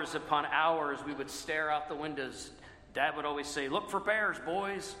hours upon hours, we would stare out the windows. Dad would always say, "Look for bears,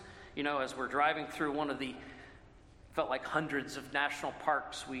 boys," as we're driving through one of the, felt like hundreds of national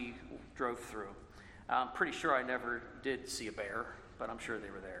parks we drove through. I'm pretty sure I never did see a bear, but I'm sure they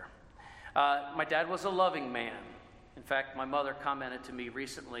were there. My dad was a loving man. In fact, my mother commented to me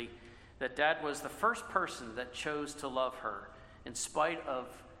recently that Dad was the first person that chose to love her in spite of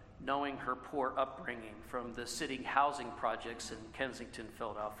knowing her poor upbringing from the city housing projects in Kensington,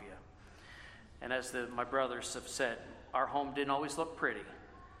 Philadelphia. And as my brothers have said, our home didn't always look pretty.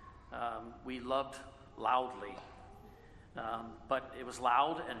 We loved loudly, but it was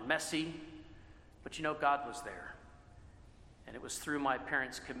loud and messy, but God was there. And it was through my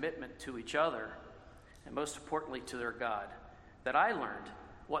parents' commitment to each other, and most importantly to their God, that I learned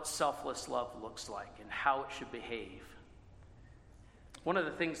what selfless love looks like and how it should behave. One of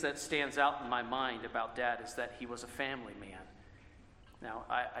the things that stands out in my mind about Dad is that he was a family man. Now,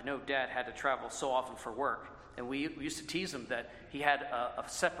 I know Dad had to travel so often for work, and we used to tease him that he had a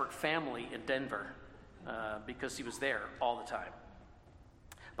separate family in Denver because he was there all the time.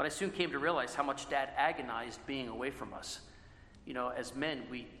 But I soon came to realize how much Dad agonized being away from us. As men,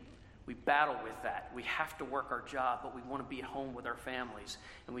 we battle with that. We have to work our job, but we want to be at home with our families,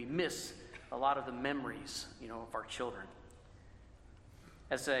 and we miss a lot of the memories, of our children.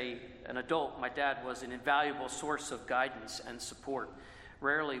 As an adult, my dad was an invaluable source of guidance and support.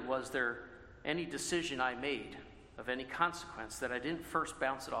 Rarely was there any decision I made of any consequence that I didn't first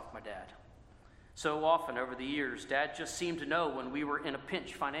bounce it off my dad. So often over the years, Dad just seemed to know when we were in a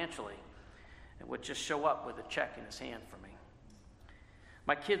pinch financially and would just show up with a check in his hand for me.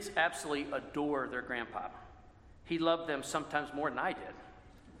 My kids absolutely adore their grandpa. He loved them sometimes more than I did.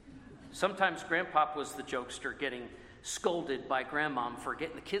 Sometimes Grandpa was the jokester getting scolded by Grandmom for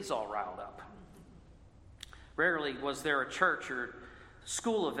getting the kids all riled up. Rarely was there a church or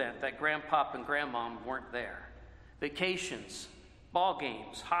school event that Grandpop and Grandmom weren't there. Vacations, ball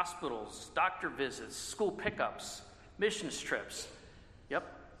games, hospitals, doctor visits, school pickups, missions trips. Yep,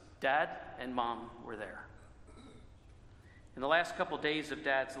 Dad and Mom were there. In the last couple days of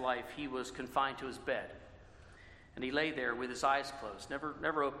Dad's life, he was confined to his bed, and he lay there with his eyes closed,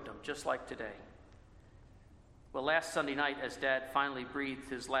 never opened them, just like today. Well, last Sunday night, as Dad finally breathed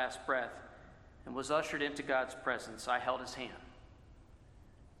his last breath and was ushered into God's presence, I held his hand.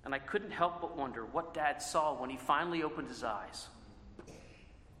 And I couldn't help but wonder what Dad saw when he finally opened his eyes.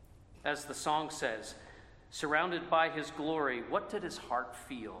 As the song says, surrounded by his glory, what did his heart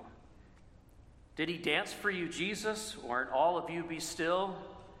feel? Did he dance for you, Jesus, or all of you be still?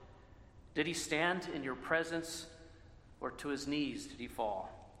 Did he stand in your presence, or to his knees did he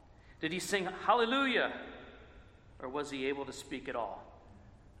fall? Did he sing hallelujah, or was he able to speak at all?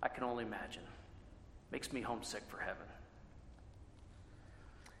 I can only imagine. Makes me homesick for heaven.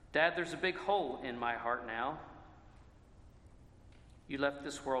 Dad, there's a big hole in my heart now. You left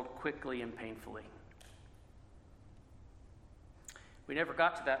this world quickly and painfully. We never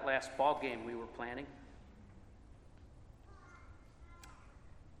got to that last ball game we were planning.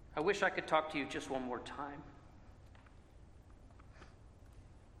 I wish I could talk to you just one more time.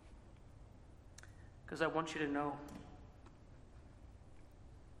 Because I want you to know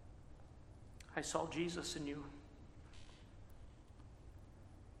I saw Jesus in you.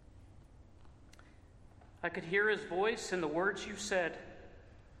 I could hear his voice in the words you said.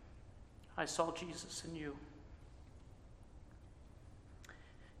 I saw Jesus in you.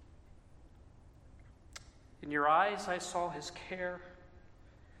 In your eyes, I saw his care.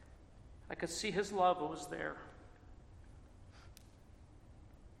 I could see his love was there.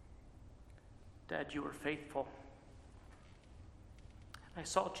 Dad, you were faithful. I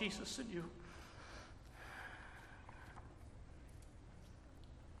saw Jesus in you.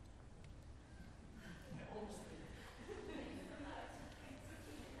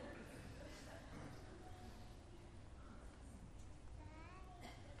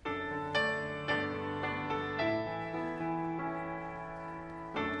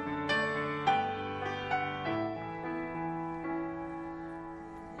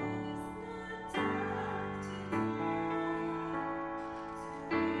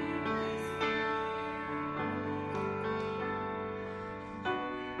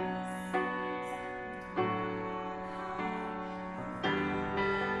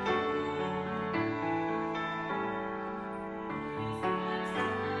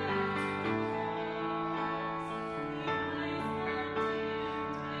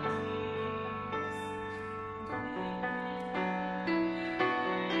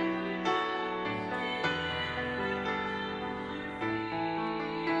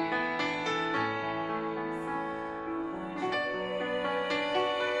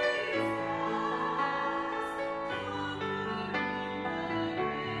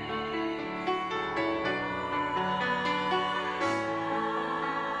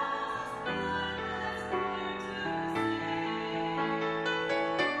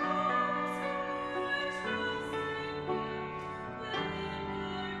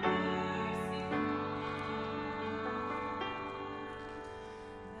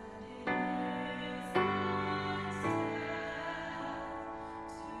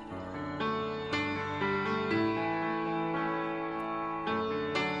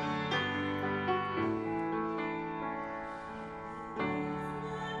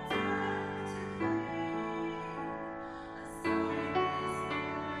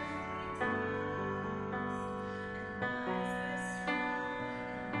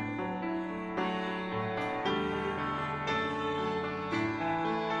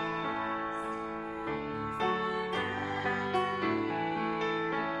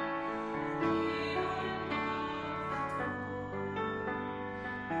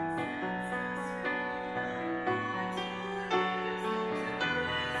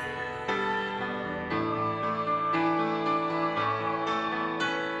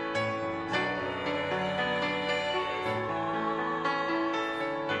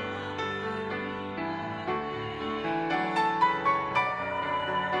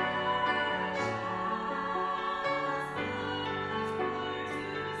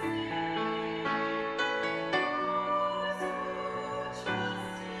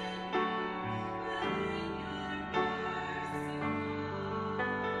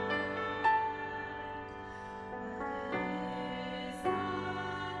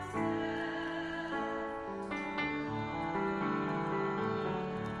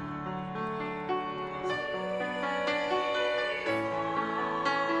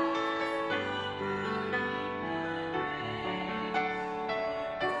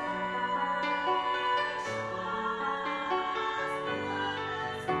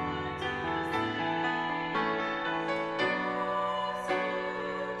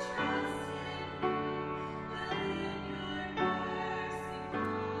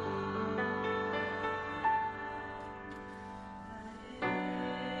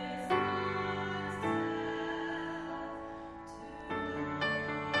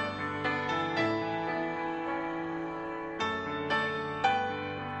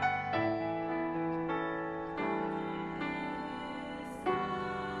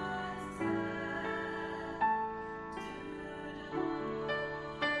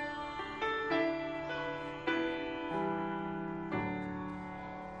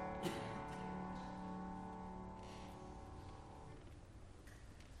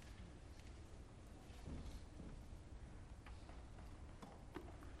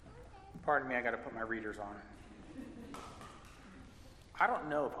 Pardon me, I got to put my readers on. I don't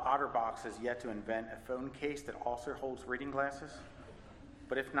know if OtterBox has yet to invent a phone case that also holds reading glasses,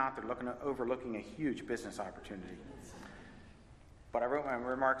 but if not, they're overlooking a huge business opportunity. But I wrote my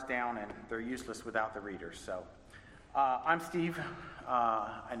remarks down, and they're useless without the readers. So I'm Steve.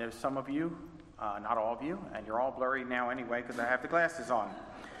 I know some of you, not all of you, and you're all blurry now anyway because I have the glasses on.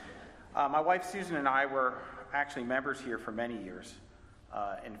 My wife Susan and I were actually members here for many years.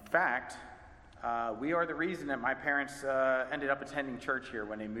 In fact, we are the reason that my parents ended up attending church here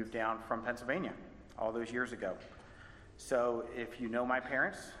when they moved down from Pennsylvania all those years ago. So if you know my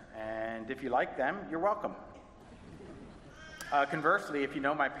parents and if you like them, you're welcome. Conversely, if you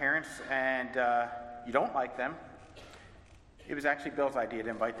know my parents and you don't like them, it was actually Bill's idea to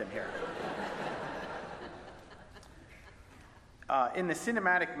invite them here. In the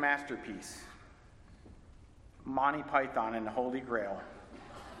cinematic masterpiece, Monty Python and the Holy Grail,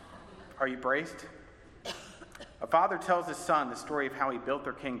 are you braced? A father tells his son the story of how he built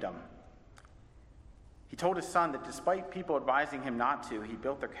their kingdom. He told his son that despite people advising him not to, he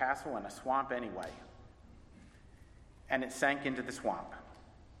built their castle in a swamp anyway. And it sank into the swamp.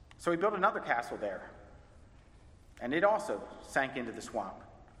 So he built another castle there. And it also sank into the swamp.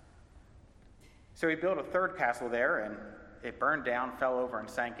 So he built a third castle there, and it burned down, fell over, and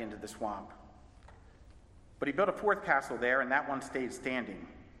sank into the swamp. But he built a fourth castle there, and that one stayed standing,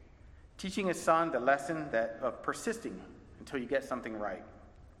 teaching his son the lesson of persisting until you get something right.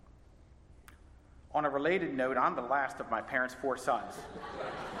 On a related note, I'm the last of my parents' 4 sons.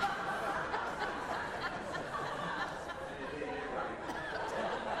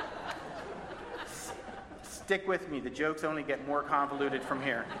 Stick with me, the jokes only get more convoluted from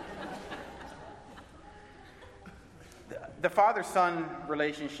here. The father-son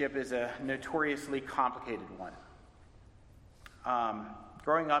relationship is a notoriously complicated one.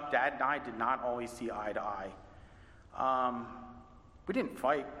 Growing up, Dad and I did not always see eye to eye. We didn't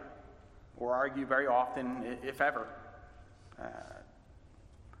fight or argue very often, if ever.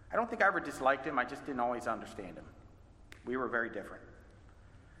 I don't think I ever disliked him, I just didn't always understand him. We were very different.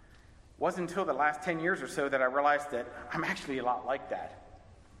 It wasn't until the last 10 years or so that I realized that I'm actually a lot like Dad.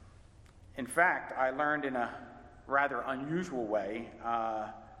 In fact, I learned in a rather unusual way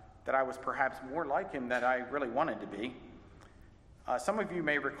that I was perhaps more like him than I really wanted to be. Some of you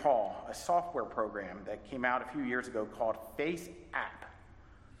may recall a software program that came out a few years ago called Face App.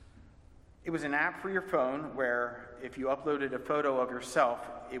 It was an app for your phone where if you uploaded a photo of yourself,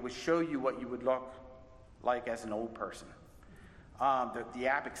 it would show you what you would look like as an old person. The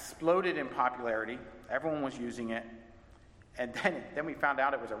app exploded in popularity. Everyone was using it. And then we found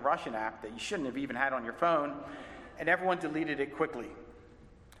out it was a Russian app that you shouldn't have even had on your phone, and everyone deleted it quickly.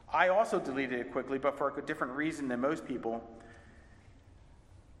 I also deleted it quickly, but for a different reason than most people.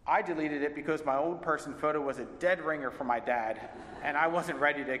 I deleted it because my old person photo was a dead ringer for my dad, and I wasn't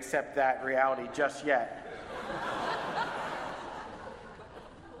ready to accept that reality just yet.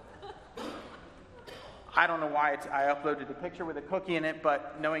 I don't know why I uploaded a picture with a cookie in it,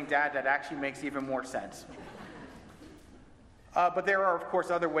 but knowing Dad, that actually makes even more sense. But there are, of course,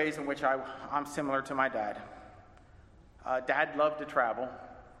 other ways in which I'm similar to my dad. Dad loved to travel.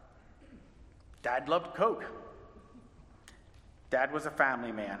 Dad loved Coke. Dad was a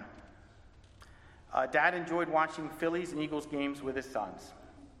family man. Dad enjoyed watching Phillies and Eagles games with his sons.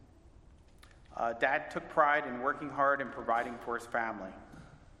 Dad took pride in working hard and providing for his family.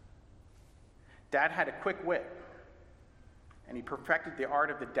 Dad had a quick wit, and he perfected the art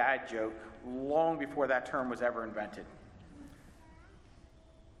of the dad joke long before that term was ever invented.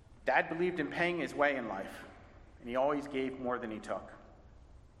 Dad believed in paying his way in life, and he always gave more than he took.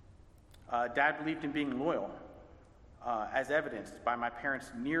 Dad believed in being loyal, as evidenced by my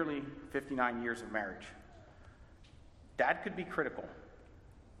parents' nearly 59 years of marriage. Dad could be critical,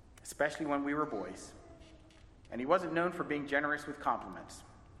 especially when we were boys, and he wasn't known for being generous with compliments.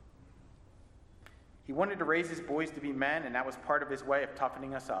 He wanted to raise his boys to be men, and that was part of his way of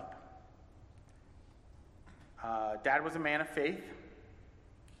toughening us up. Dad was a man of faith,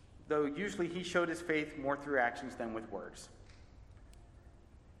 though usually he showed his faith more through actions than with words.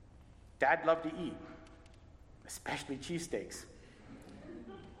 Dad loved to eat, especially cheesesteaks.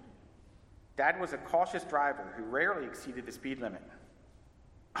 Dad was a cautious driver who rarely exceeded the speed limit.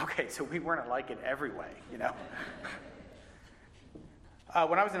 Okay, so we weren't alike in every way, you know.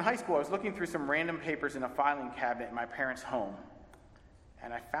 When I was in high school, I was looking through some random papers in a filing cabinet in my parents' home,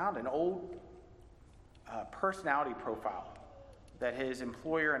 and I found an old personality profile that his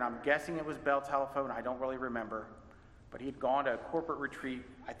employer, and I'm guessing it was Bell Telephone, I don't really remember, but he'd gone to a corporate retreat,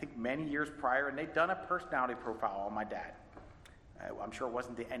 I think many years prior, and they'd done a personality profile on my dad. I'm sure it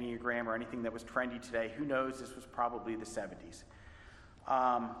wasn't the Enneagram or anything that was trendy today. Who knows? This was probably the 70s.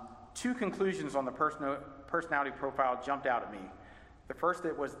 Two conclusions on the personality profile jumped out at me. The first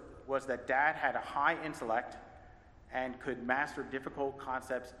was that Dad had a high intellect and could master difficult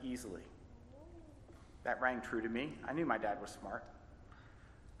concepts easily. That rang true to me. I knew my dad was smart.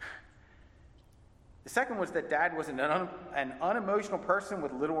 The second was that Dad was an unemotional person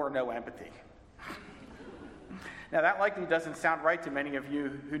with little or no empathy. Now, that likely doesn't sound right to many of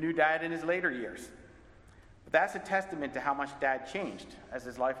you who knew Dad in his later years. But that's a testament to how much Dad changed as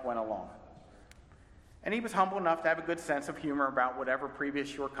his life went along. And he was humble enough to have a good sense of humor about whatever previous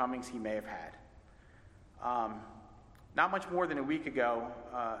shortcomings he may have had. Not much more than a week ago,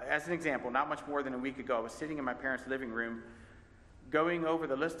 as an example, not much more than a week ago, I was sitting in my parents' living room going over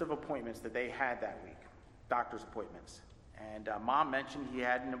the list of appointments that they had that week, doctor's appointments. And Mom mentioned he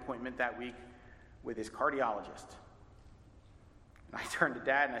had an appointment that week with his cardiologist. And I turned to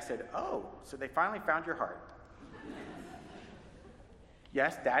Dad and I said, "Oh, so they finally found your heart."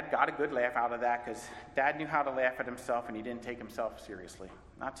 Yes, Dad got a good laugh out of that because Dad knew how to laugh at himself and he didn't take himself seriously,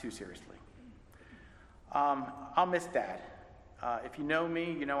 not too seriously. I'll miss Dad. If you know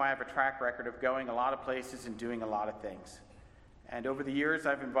me, you know I have a track record of going a lot of places and doing a lot of things. And over the years,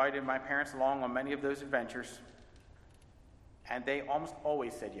 I've invited my parents along on many of those adventures, and they almost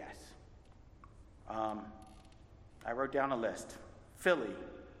always said yes. I wrote down a list. Philly,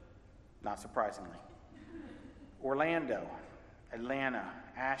 not surprisingly. Orlando, Atlanta,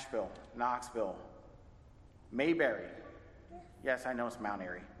 Asheville, Knoxville, Mayberry. Yes, I know it's Mount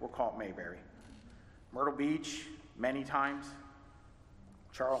Airy. We'll call it Mayberry. Myrtle Beach, many times.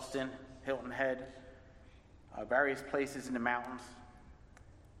 Charleston, Hilton Head, various places in the mountains.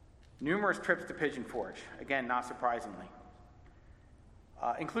 Numerous trips to Pigeon Forge, again, not surprisingly.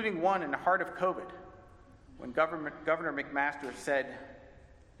 Including one in the heart of COVID, when Governor McMaster said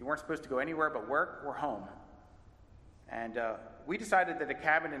you weren't supposed to go anywhere but work or home. And we decided that a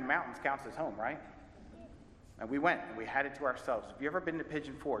cabin in the mountains counts as home, right? And we went, and we had it to ourselves. Have you ever been to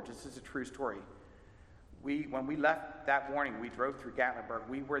Pigeon Forge? This is a true story. When we left that morning, we drove through Gatlinburg.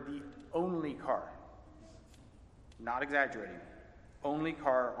 We were the only car, not exaggerating, only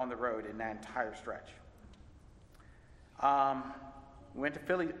car on the road in that entire stretch. We went to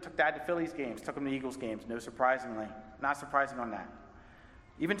Philly, took Dad to Phillies games, took him to Eagles games, not surprising on that.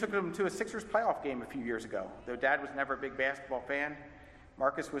 Even took him to a Sixers playoff game a few years ago. Though Dad was never a big basketball fan,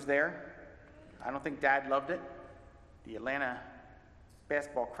 Marcus was there. I don't think Dad loved it. The Atlanta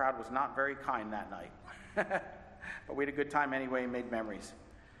basketball crowd was not very kind that night. But we had a good time anyway and made memories.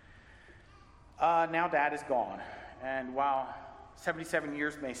 Now Dad is gone. And while 77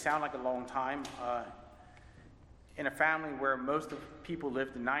 years may sound like a long time, in a family where most of people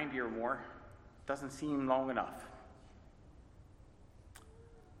live to 90 or more, it doesn't seem long enough.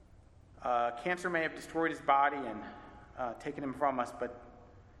 Cancer may have destroyed his body and taken him from us, but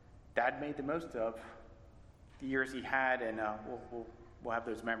Dad made the most of the years he had, and we'll have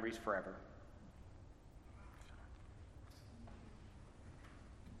those memories forever.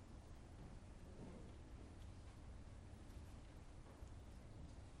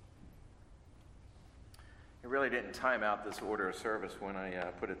 I really didn't time out this order of service when I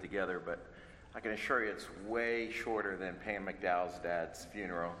put it together, but I can assure you it's way shorter than Pam McDowell's dad's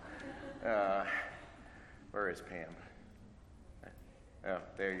funeral. Where is Pam? Oh,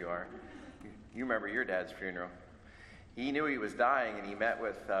 there you are. You remember your dad's funeral. He knew he was dying, and he met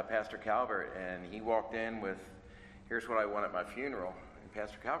with Pastor Calvert, and he walked in with, "Here's what I want at my funeral." And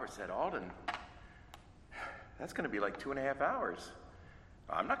Pastor Calvert said, "Alden, that's going to be like 2.5 hours.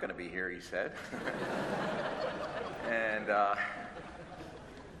 I'm not going to be here," he said. And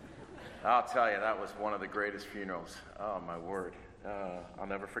I'll tell you, that was one of the greatest funerals. Oh, my word. I'll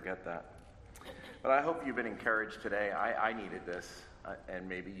never forget that. But I hope you've been encouraged today. I needed this, and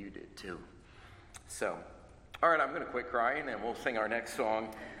maybe you did too. So, all right, I'm going to quit crying, and we'll sing our next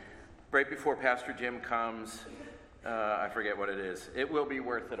song. Right before Pastor Jim comes, I forget what it is. It Will Be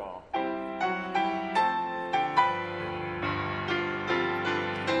Worth It All.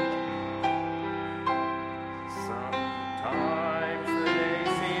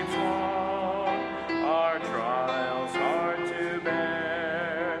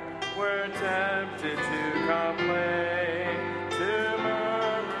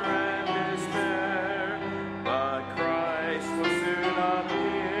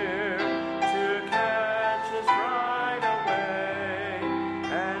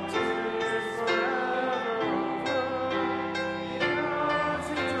 To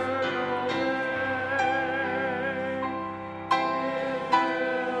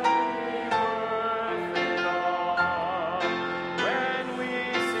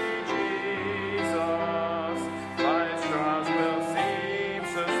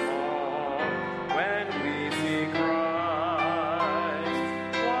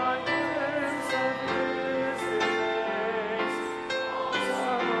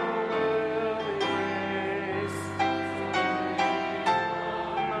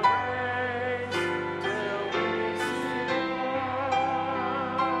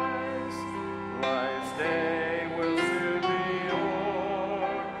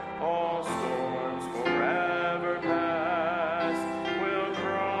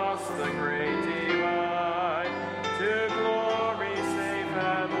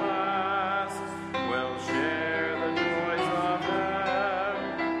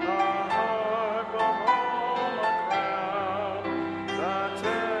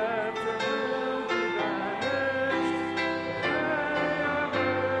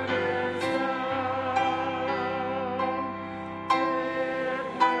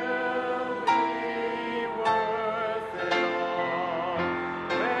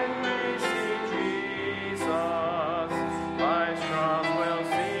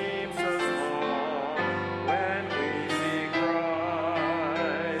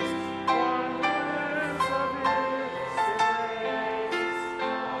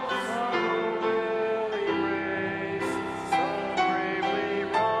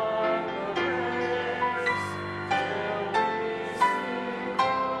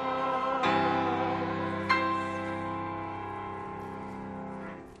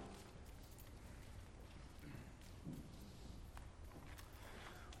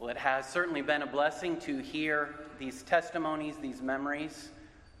Well, it has certainly been a blessing to hear these testimonies, these memories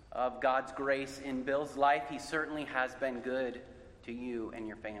of God's grace in Bill's life. He certainly has been good to you and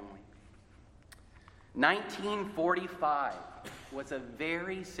your family. 1945 was a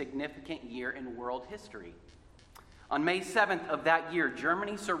very significant year in world history. On May 7th of that year,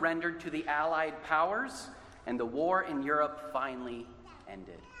 Germany surrendered to the Allied powers, and the war in Europe finally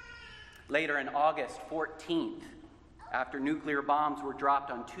ended. Later, on August 14th, after nuclear bombs were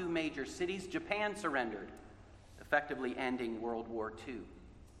dropped on two major cities, Japan surrendered, effectively ending World War II.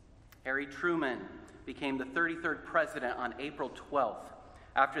 Harry Truman became the 33rd president on April 12th,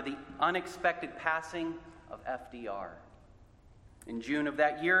 after the unexpected passing of FDR. In June of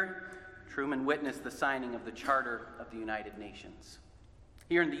that year, Truman witnessed the signing of the Charter of the United Nations.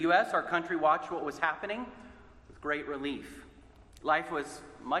 Here in the U.S., our country watched what was happening with great relief. Life was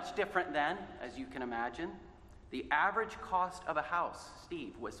much different then, as you can imagine. The average cost of a house,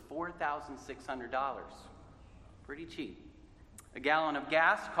 Steve, was $4,600. Pretty cheap. A gallon of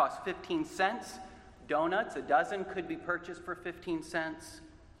gas cost 15 cents. Donuts, a dozen, could be purchased for 15 cents.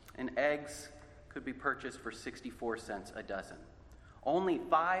 And eggs could be purchased for 64 cents a dozen. Only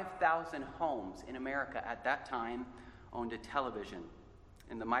 5,000 homes in America at that time owned a television,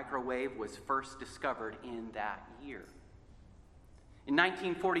 and the microwave was first discovered in that year. In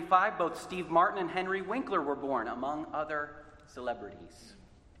 1945, both Steve Martin and Henry Winkler were born, among other celebrities.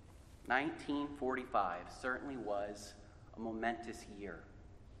 1945 certainly was a momentous year.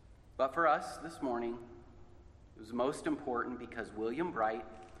 But for us this morning, it was most important because William Bright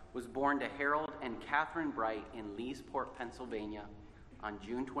was born to Harold and Catherine Bright in Leesport, Pennsylvania on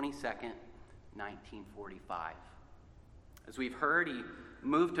June 22nd, 1945. As we've heard, he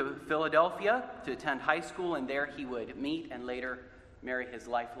moved to Philadelphia to attend high school, and there he would meet and later marry his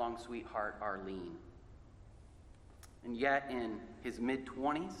lifelong sweetheart, Arlene. And yet, in his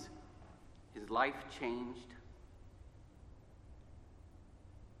mid-20s, his life changed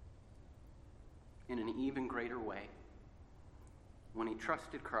in an even greater way when he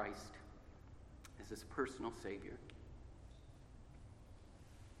trusted Christ as his personal Savior.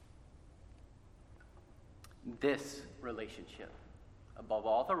 This relationship, above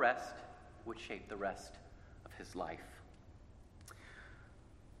all the rest, would shape the rest of his life.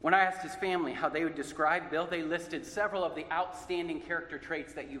 When I asked his family how they would describe Bill, they listed several of the outstanding character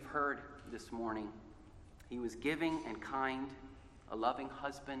traits that you've heard this morning. He was giving and kind, a loving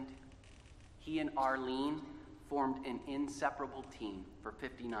husband. He and Arlene formed an inseparable team for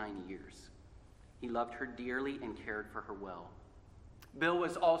 59 years. He loved her dearly and cared for her well. Bill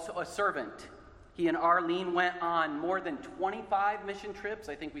was also a servant. He and Arlene went on more than 25 mission trips.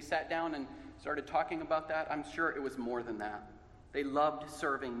 I think we sat down and started talking about that. I'm sure it was more than that. They loved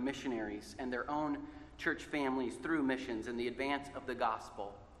serving missionaries and their own church families through missions and the advance of the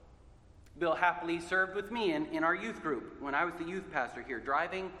gospel. Bill happily served with me in our youth group when I was the youth pastor here,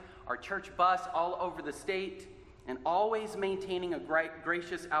 driving our church bus all over the state and always maintaining a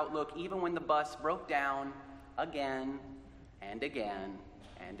gracious outlook even when the bus broke down again and again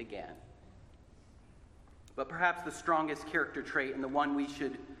and again. But perhaps the strongest character trait and the one we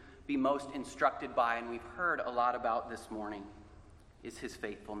should be most instructed by, and we've heard a lot about this morning, is his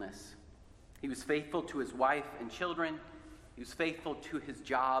faithfulness. He was faithful to his wife and children. He was faithful to his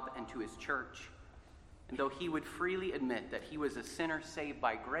job and to his church. And though he would freely admit that he was a sinner saved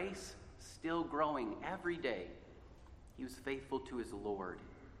by grace, still growing every day, he was faithful to his Lord.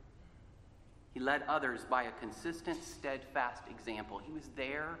 He led others by a consistent, steadfast example. He was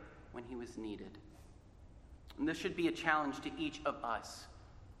there when he was needed. And this should be a challenge to each of us.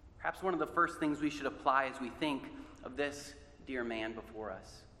 Perhaps one of the first things we should apply as we think of this dear man before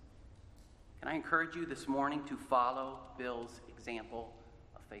us. Can I encourage you this morning to follow Bill's example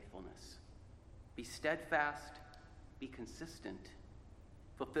of faithfulness? Be steadfast, be consistent,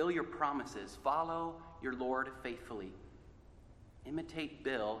 fulfill your promises, follow your Lord faithfully. imitate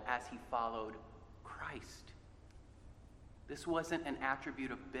Bill as he followed Christ. This wasn't an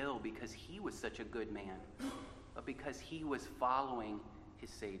attribute of Bill because he was such a good man, but because he was following his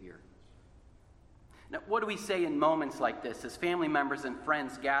Savior. Now, what do we say in moments like this as family members and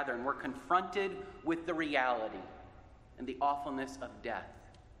friends gather and we're confronted with the reality and the awfulness of death?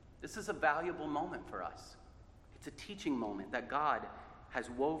 This is a valuable moment for us. It's a teaching moment that God has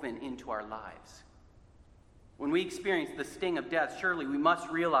woven into our lives. When we experience the sting of death, surely we must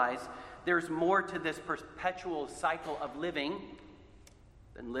realize there's more to this perpetual cycle of living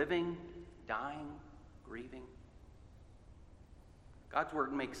than living, dying, grieving. God's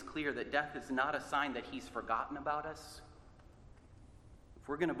word makes clear that death is not a sign that he's forgotten about us. If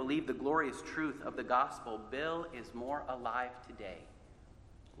we're going to believe the glorious truth of the gospel, Bill is more alive today,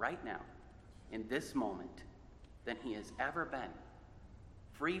 right now, in this moment, than he has ever been,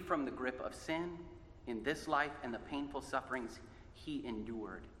 free from the grip of sin in this life and the painful sufferings he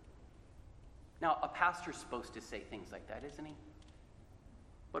endured. Now, a pastor's supposed to say things like that, isn't he?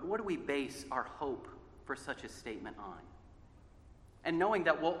 But what do we base our hope for such a statement on? And knowing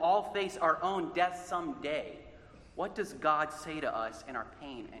that we'll all face our own death someday, what does God say to us in our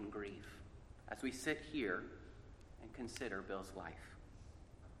pain and grief as we sit here and consider Bill's life?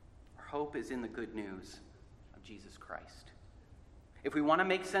 Our hope is in the good news of Jesus Christ. If we want to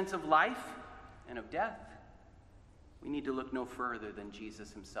make sense of life and of death, we need to look no further than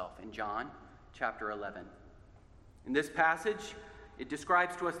Jesus himself in John chapter 11. In this passage, it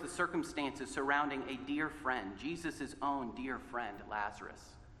describes to us the circumstances surrounding a dear friend, Jesus' own dear friend, Lazarus,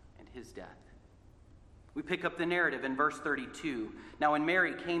 and his death. We pick up the narrative in verse 32. Now when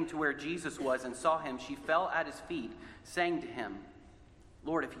Mary came to where Jesus was and saw him, she fell at his feet, saying to him,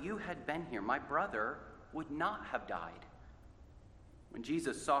 "Lord, if you had been here, my brother would not have died." When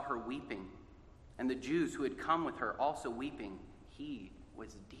Jesus saw her weeping, and the Jews who had come with her also weeping, he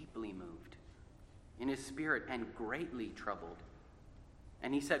was deeply moved in his spirit and greatly troubled.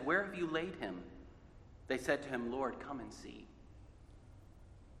 And he said, "Where have you laid him?" They said to him, "Lord, come and see."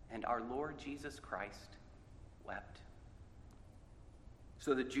 And our Lord Jesus Christ wept.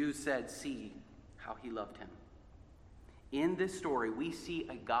 So the Jews said, "See how he loved him." In this story, we see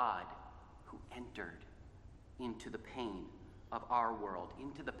a God who entered into the pain of our world,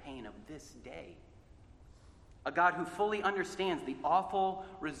 into the pain of this day. A God who fully understands the awful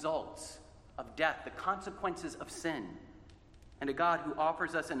results of death, the consequences of sin, and a God who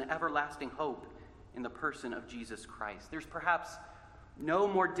offers us an everlasting hope in the person of Jesus Christ. There's perhaps no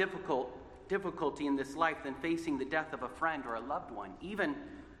more difficulty in this life than facing the death of a friend or a loved one. Even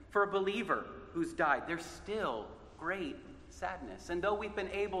for a believer who's died, there's still great sadness. And though we've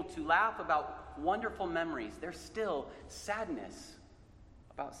been able to laugh about wonderful memories, there's still sadness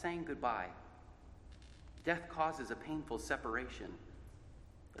about saying goodbye. Death causes a painful separation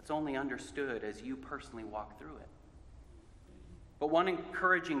that's only understood as you personally walk through it. But one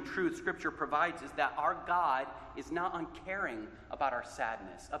encouraging truth Scripture provides is that our God is not uncaring about our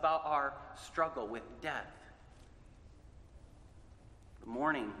sadness, about our struggle with death. The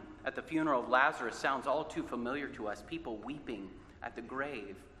mourning at the funeral of Lazarus sounds all too familiar to us, people weeping at the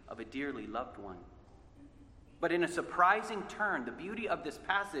grave of a dearly loved one. But in a surprising turn, the beauty of this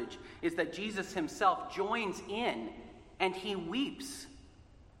passage is that Jesus himself joins in and he weeps.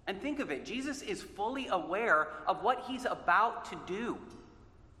 And think of it, Jesus is fully aware of what he's about to do.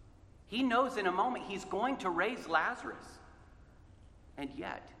 He knows in a moment he's going to raise Lazarus. And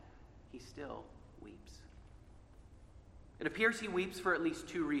yet, he still weeps. It appears he weeps for at least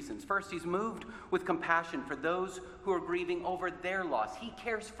two reasons. First, he's moved with compassion for those who are grieving over their loss. He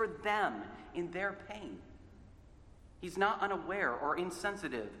cares for them in their pain. He's not unaware or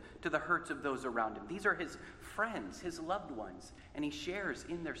insensitive to the hurts of those around him. These are his friends, his loved ones, and he shares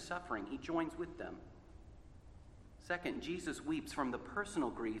in their suffering. He joins with them. Second, Jesus weeps from the personal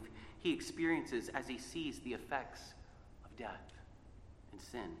grief he experiences as he sees the effects of death and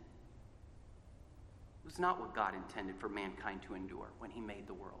sin. It was not what God intended for mankind to endure when he made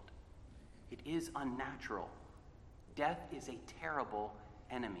the world. It is unnatural. Death is a terrible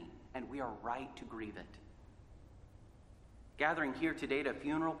enemy, and we are right to grieve it. Gathering here today at a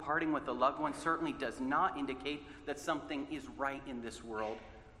funeral, parting with a loved one, certainly does not indicate that something is right in this world,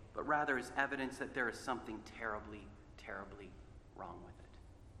 but rather is evidence that there is something terribly, terribly wrong with it.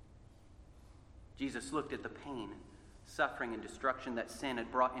 Jesus looked at the pain, suffering, and destruction that sin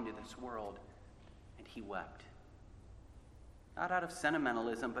had brought into this world, and he wept. Not out of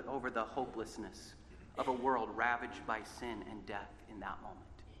sentimentalism, but over the hopelessness of a world ravaged by sin and death in that moment.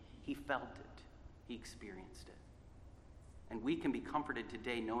 He felt it. He experienced it. And we can be comforted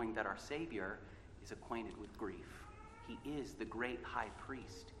today knowing that our Savior is acquainted with grief. he is the great high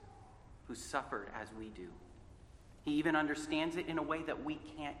priest who suffered as we do. He even understands it in a way that we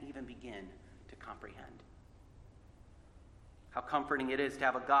can't even begin to comprehend. How comforting it is to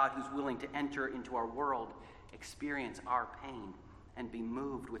have a God who's willing to enter into our world, experience our pain, and be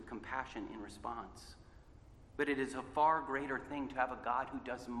moved with compassion in response. But it is a far greater thing to have a God who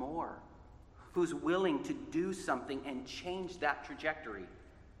does more, who's willing to do something and change that trajectory.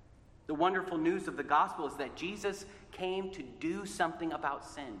 The wonderful news of the gospel is that Jesus came to do something about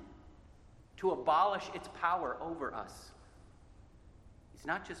sin, to abolish its power over us. He's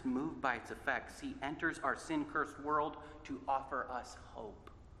not just moved by its effects. He enters our sin-cursed world to offer us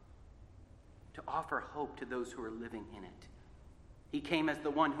hope, to offer hope to those who are living in it. He came as the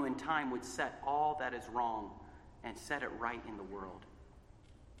one who in time would set all that is wrong and set it right in the world.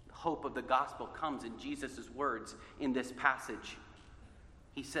 The hope of the gospel comes in Jesus' words in this passage.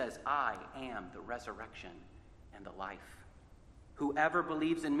 He says, I am the resurrection and the life. Whoever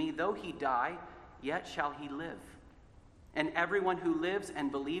believes in me, though he die, yet shall he live. And everyone who lives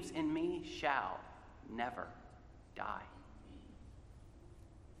and believes in me shall never die.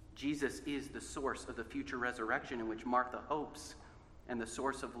 Jesus is the source of the future resurrection in which Martha hopes, and the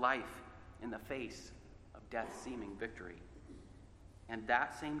source of life in the face of death's seeming victory. And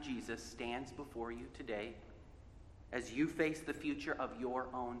that same Jesus stands before you today as you face the future of your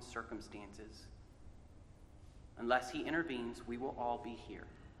own circumstances. Unless he intervenes, we will all be here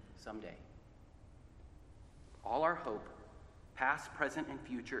someday. All our hope, past, present, and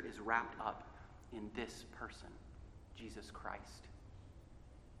future, is wrapped up in this person, Jesus Christ.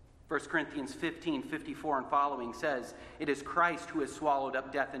 1 Corinthians 15:54 and following says, it is Christ who has swallowed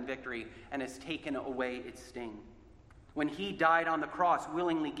up death in victory and has taken away its sting. When he died on the cross,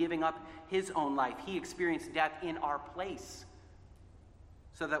 willingly giving up his own life, he experienced death in our place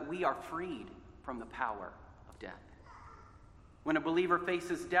so that we are freed from the power of death. When a believer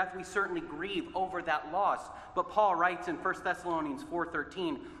faces death, we certainly grieve over that loss. But Paul writes in 1 Thessalonians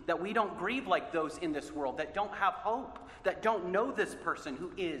 4:13 that we don't grieve like those in this world that don't have hope, that don't know this person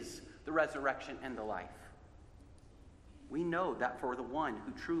who is the resurrection and the life. We know that for the one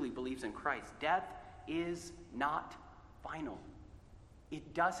who truly believes in Christ, death is not final.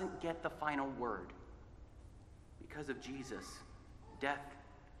 It doesn't get the final word. Because of Jesus, death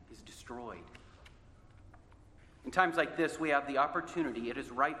is destroyed. In times like this, we have the opportunity, it is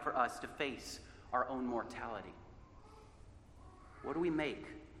right for us to face our own mortality. What do we make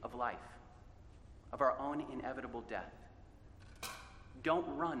of life, of our own inevitable death? Don't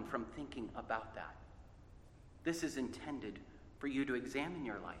run from thinking about that. This is intended for you to examine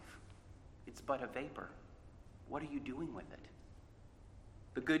your life. It's but a vapor. What are you doing with it?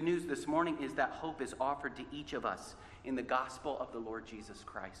 The good news this morning is that hope is offered to each of us in the gospel of the Lord Jesus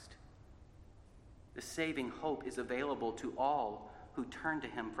Christ. The saving hope is available to all who turn to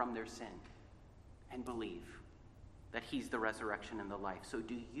him from their sin and believe that he's the resurrection and the life. So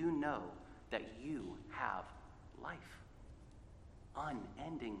do you know that you have life?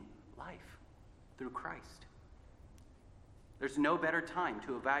 Unending life through Christ. There's no better time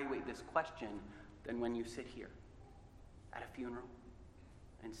to evaluate this question than when you sit here at a funeral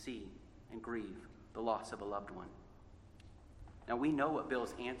and see and grieve the loss of a loved one. Now we know what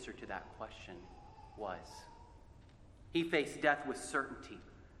Bill's answer to that question was. He faced death with certainty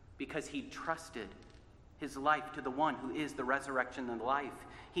because he trusted his life to the one who is the resurrection and the life.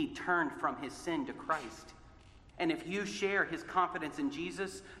 He turned from his sin to Christ. And if you share his confidence in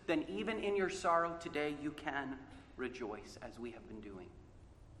Jesus, then even in your sorrow today, you can rejoice as we have been doing.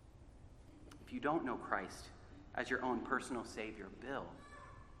 If you don't know Christ as your own personal Savior, Bill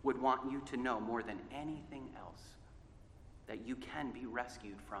would want you to know more than anything else that you can be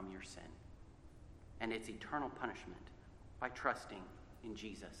rescued from your sin and its eternal punishment by trusting in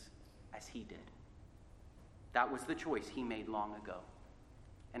Jesus as he did. That was the choice he made long ago.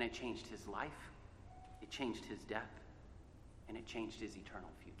 And it changed his life, it changed his death, and it changed his eternal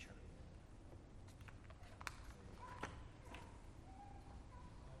future.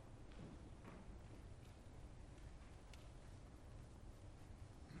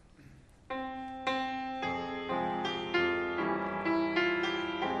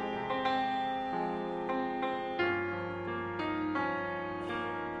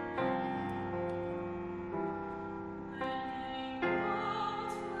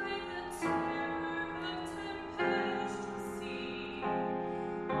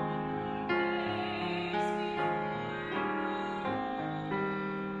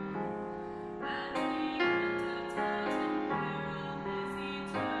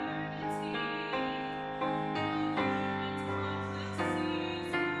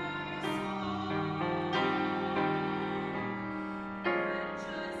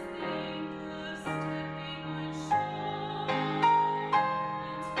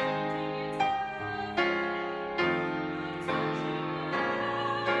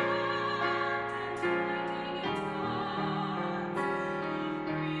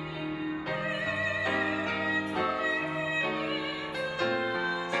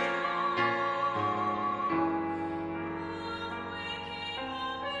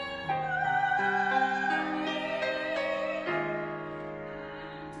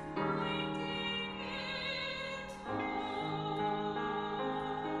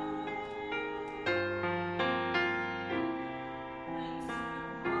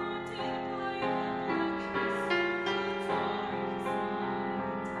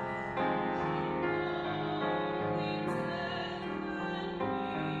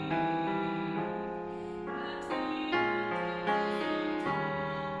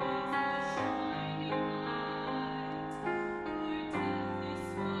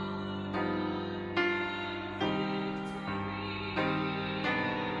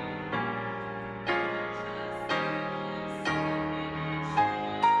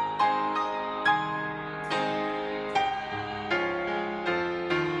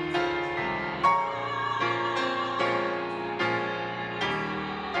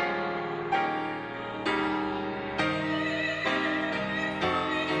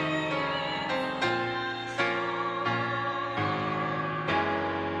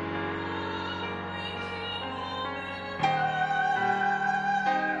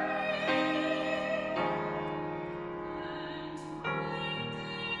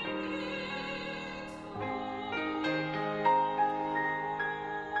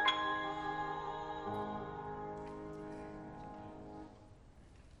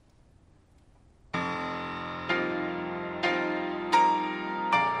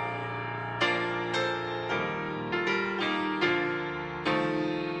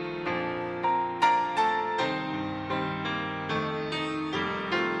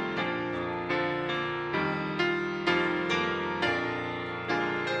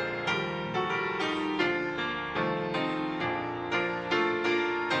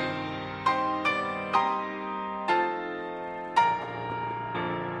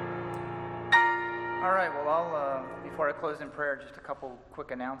 before I close in prayer, just a couple quick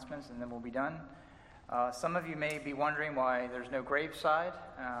announcements, and then we'll be done. Some of you may be wondering why there's no graveside.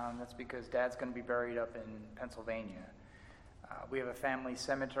 That's because Dad's going to be buried up in Pennsylvania. We have a family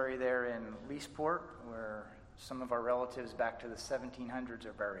cemetery there in Leesport, where some of our relatives back to the 1700s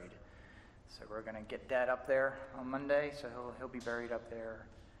are buried. So we're going to get Dad up there on Monday, so he'll be buried up there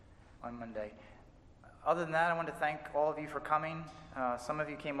on Monday. Other than that, I want to thank all of you for coming. Some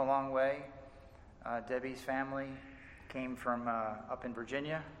of you came a long way. Debbie's family came from up in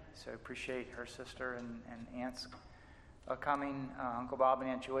Virginia, so appreciate her sister and aunts coming. Uncle Bob and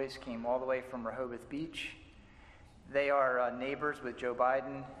Aunt Joyce came all the way from Rehoboth Beach. They are neighbors with Joe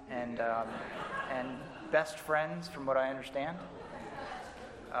Biden and best friends, from what I understand.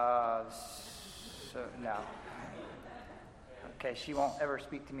 So no. Okay, she won't ever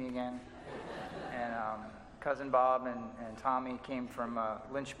speak to me again. And cousin Bob and Tommy came from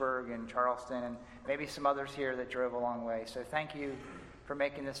Lynchburg and Charleston, and maybe some others here that drove a long way. So thank you for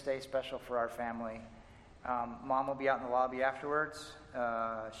making this day special for our family. Mom will be out in the lobby afterwards.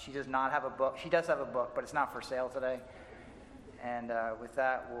 She does not have a book. She does have a book, but it's not for sale today. And with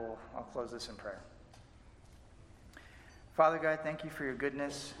that, I'll close this in prayer. Father God, thank you for your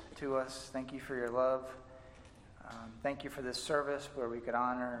goodness to us. Thank you for your love. Thank you for this service where we could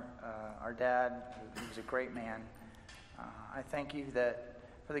honor our dad. He was a great man. I thank you that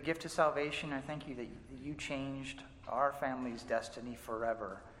for the gift of salvation. I thank you that you changed our family's destiny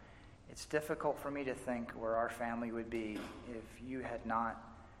forever. It's difficult for me to think where our family would be if you had not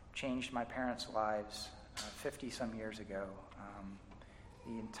changed my parents' lives 50-some years ago.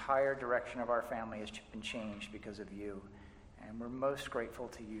 The entire direction of our family has been changed because of you, and we're most grateful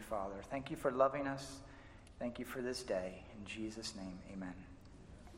to you, Father. Thank you for loving us. Thank you for this day. In Jesus' name, amen.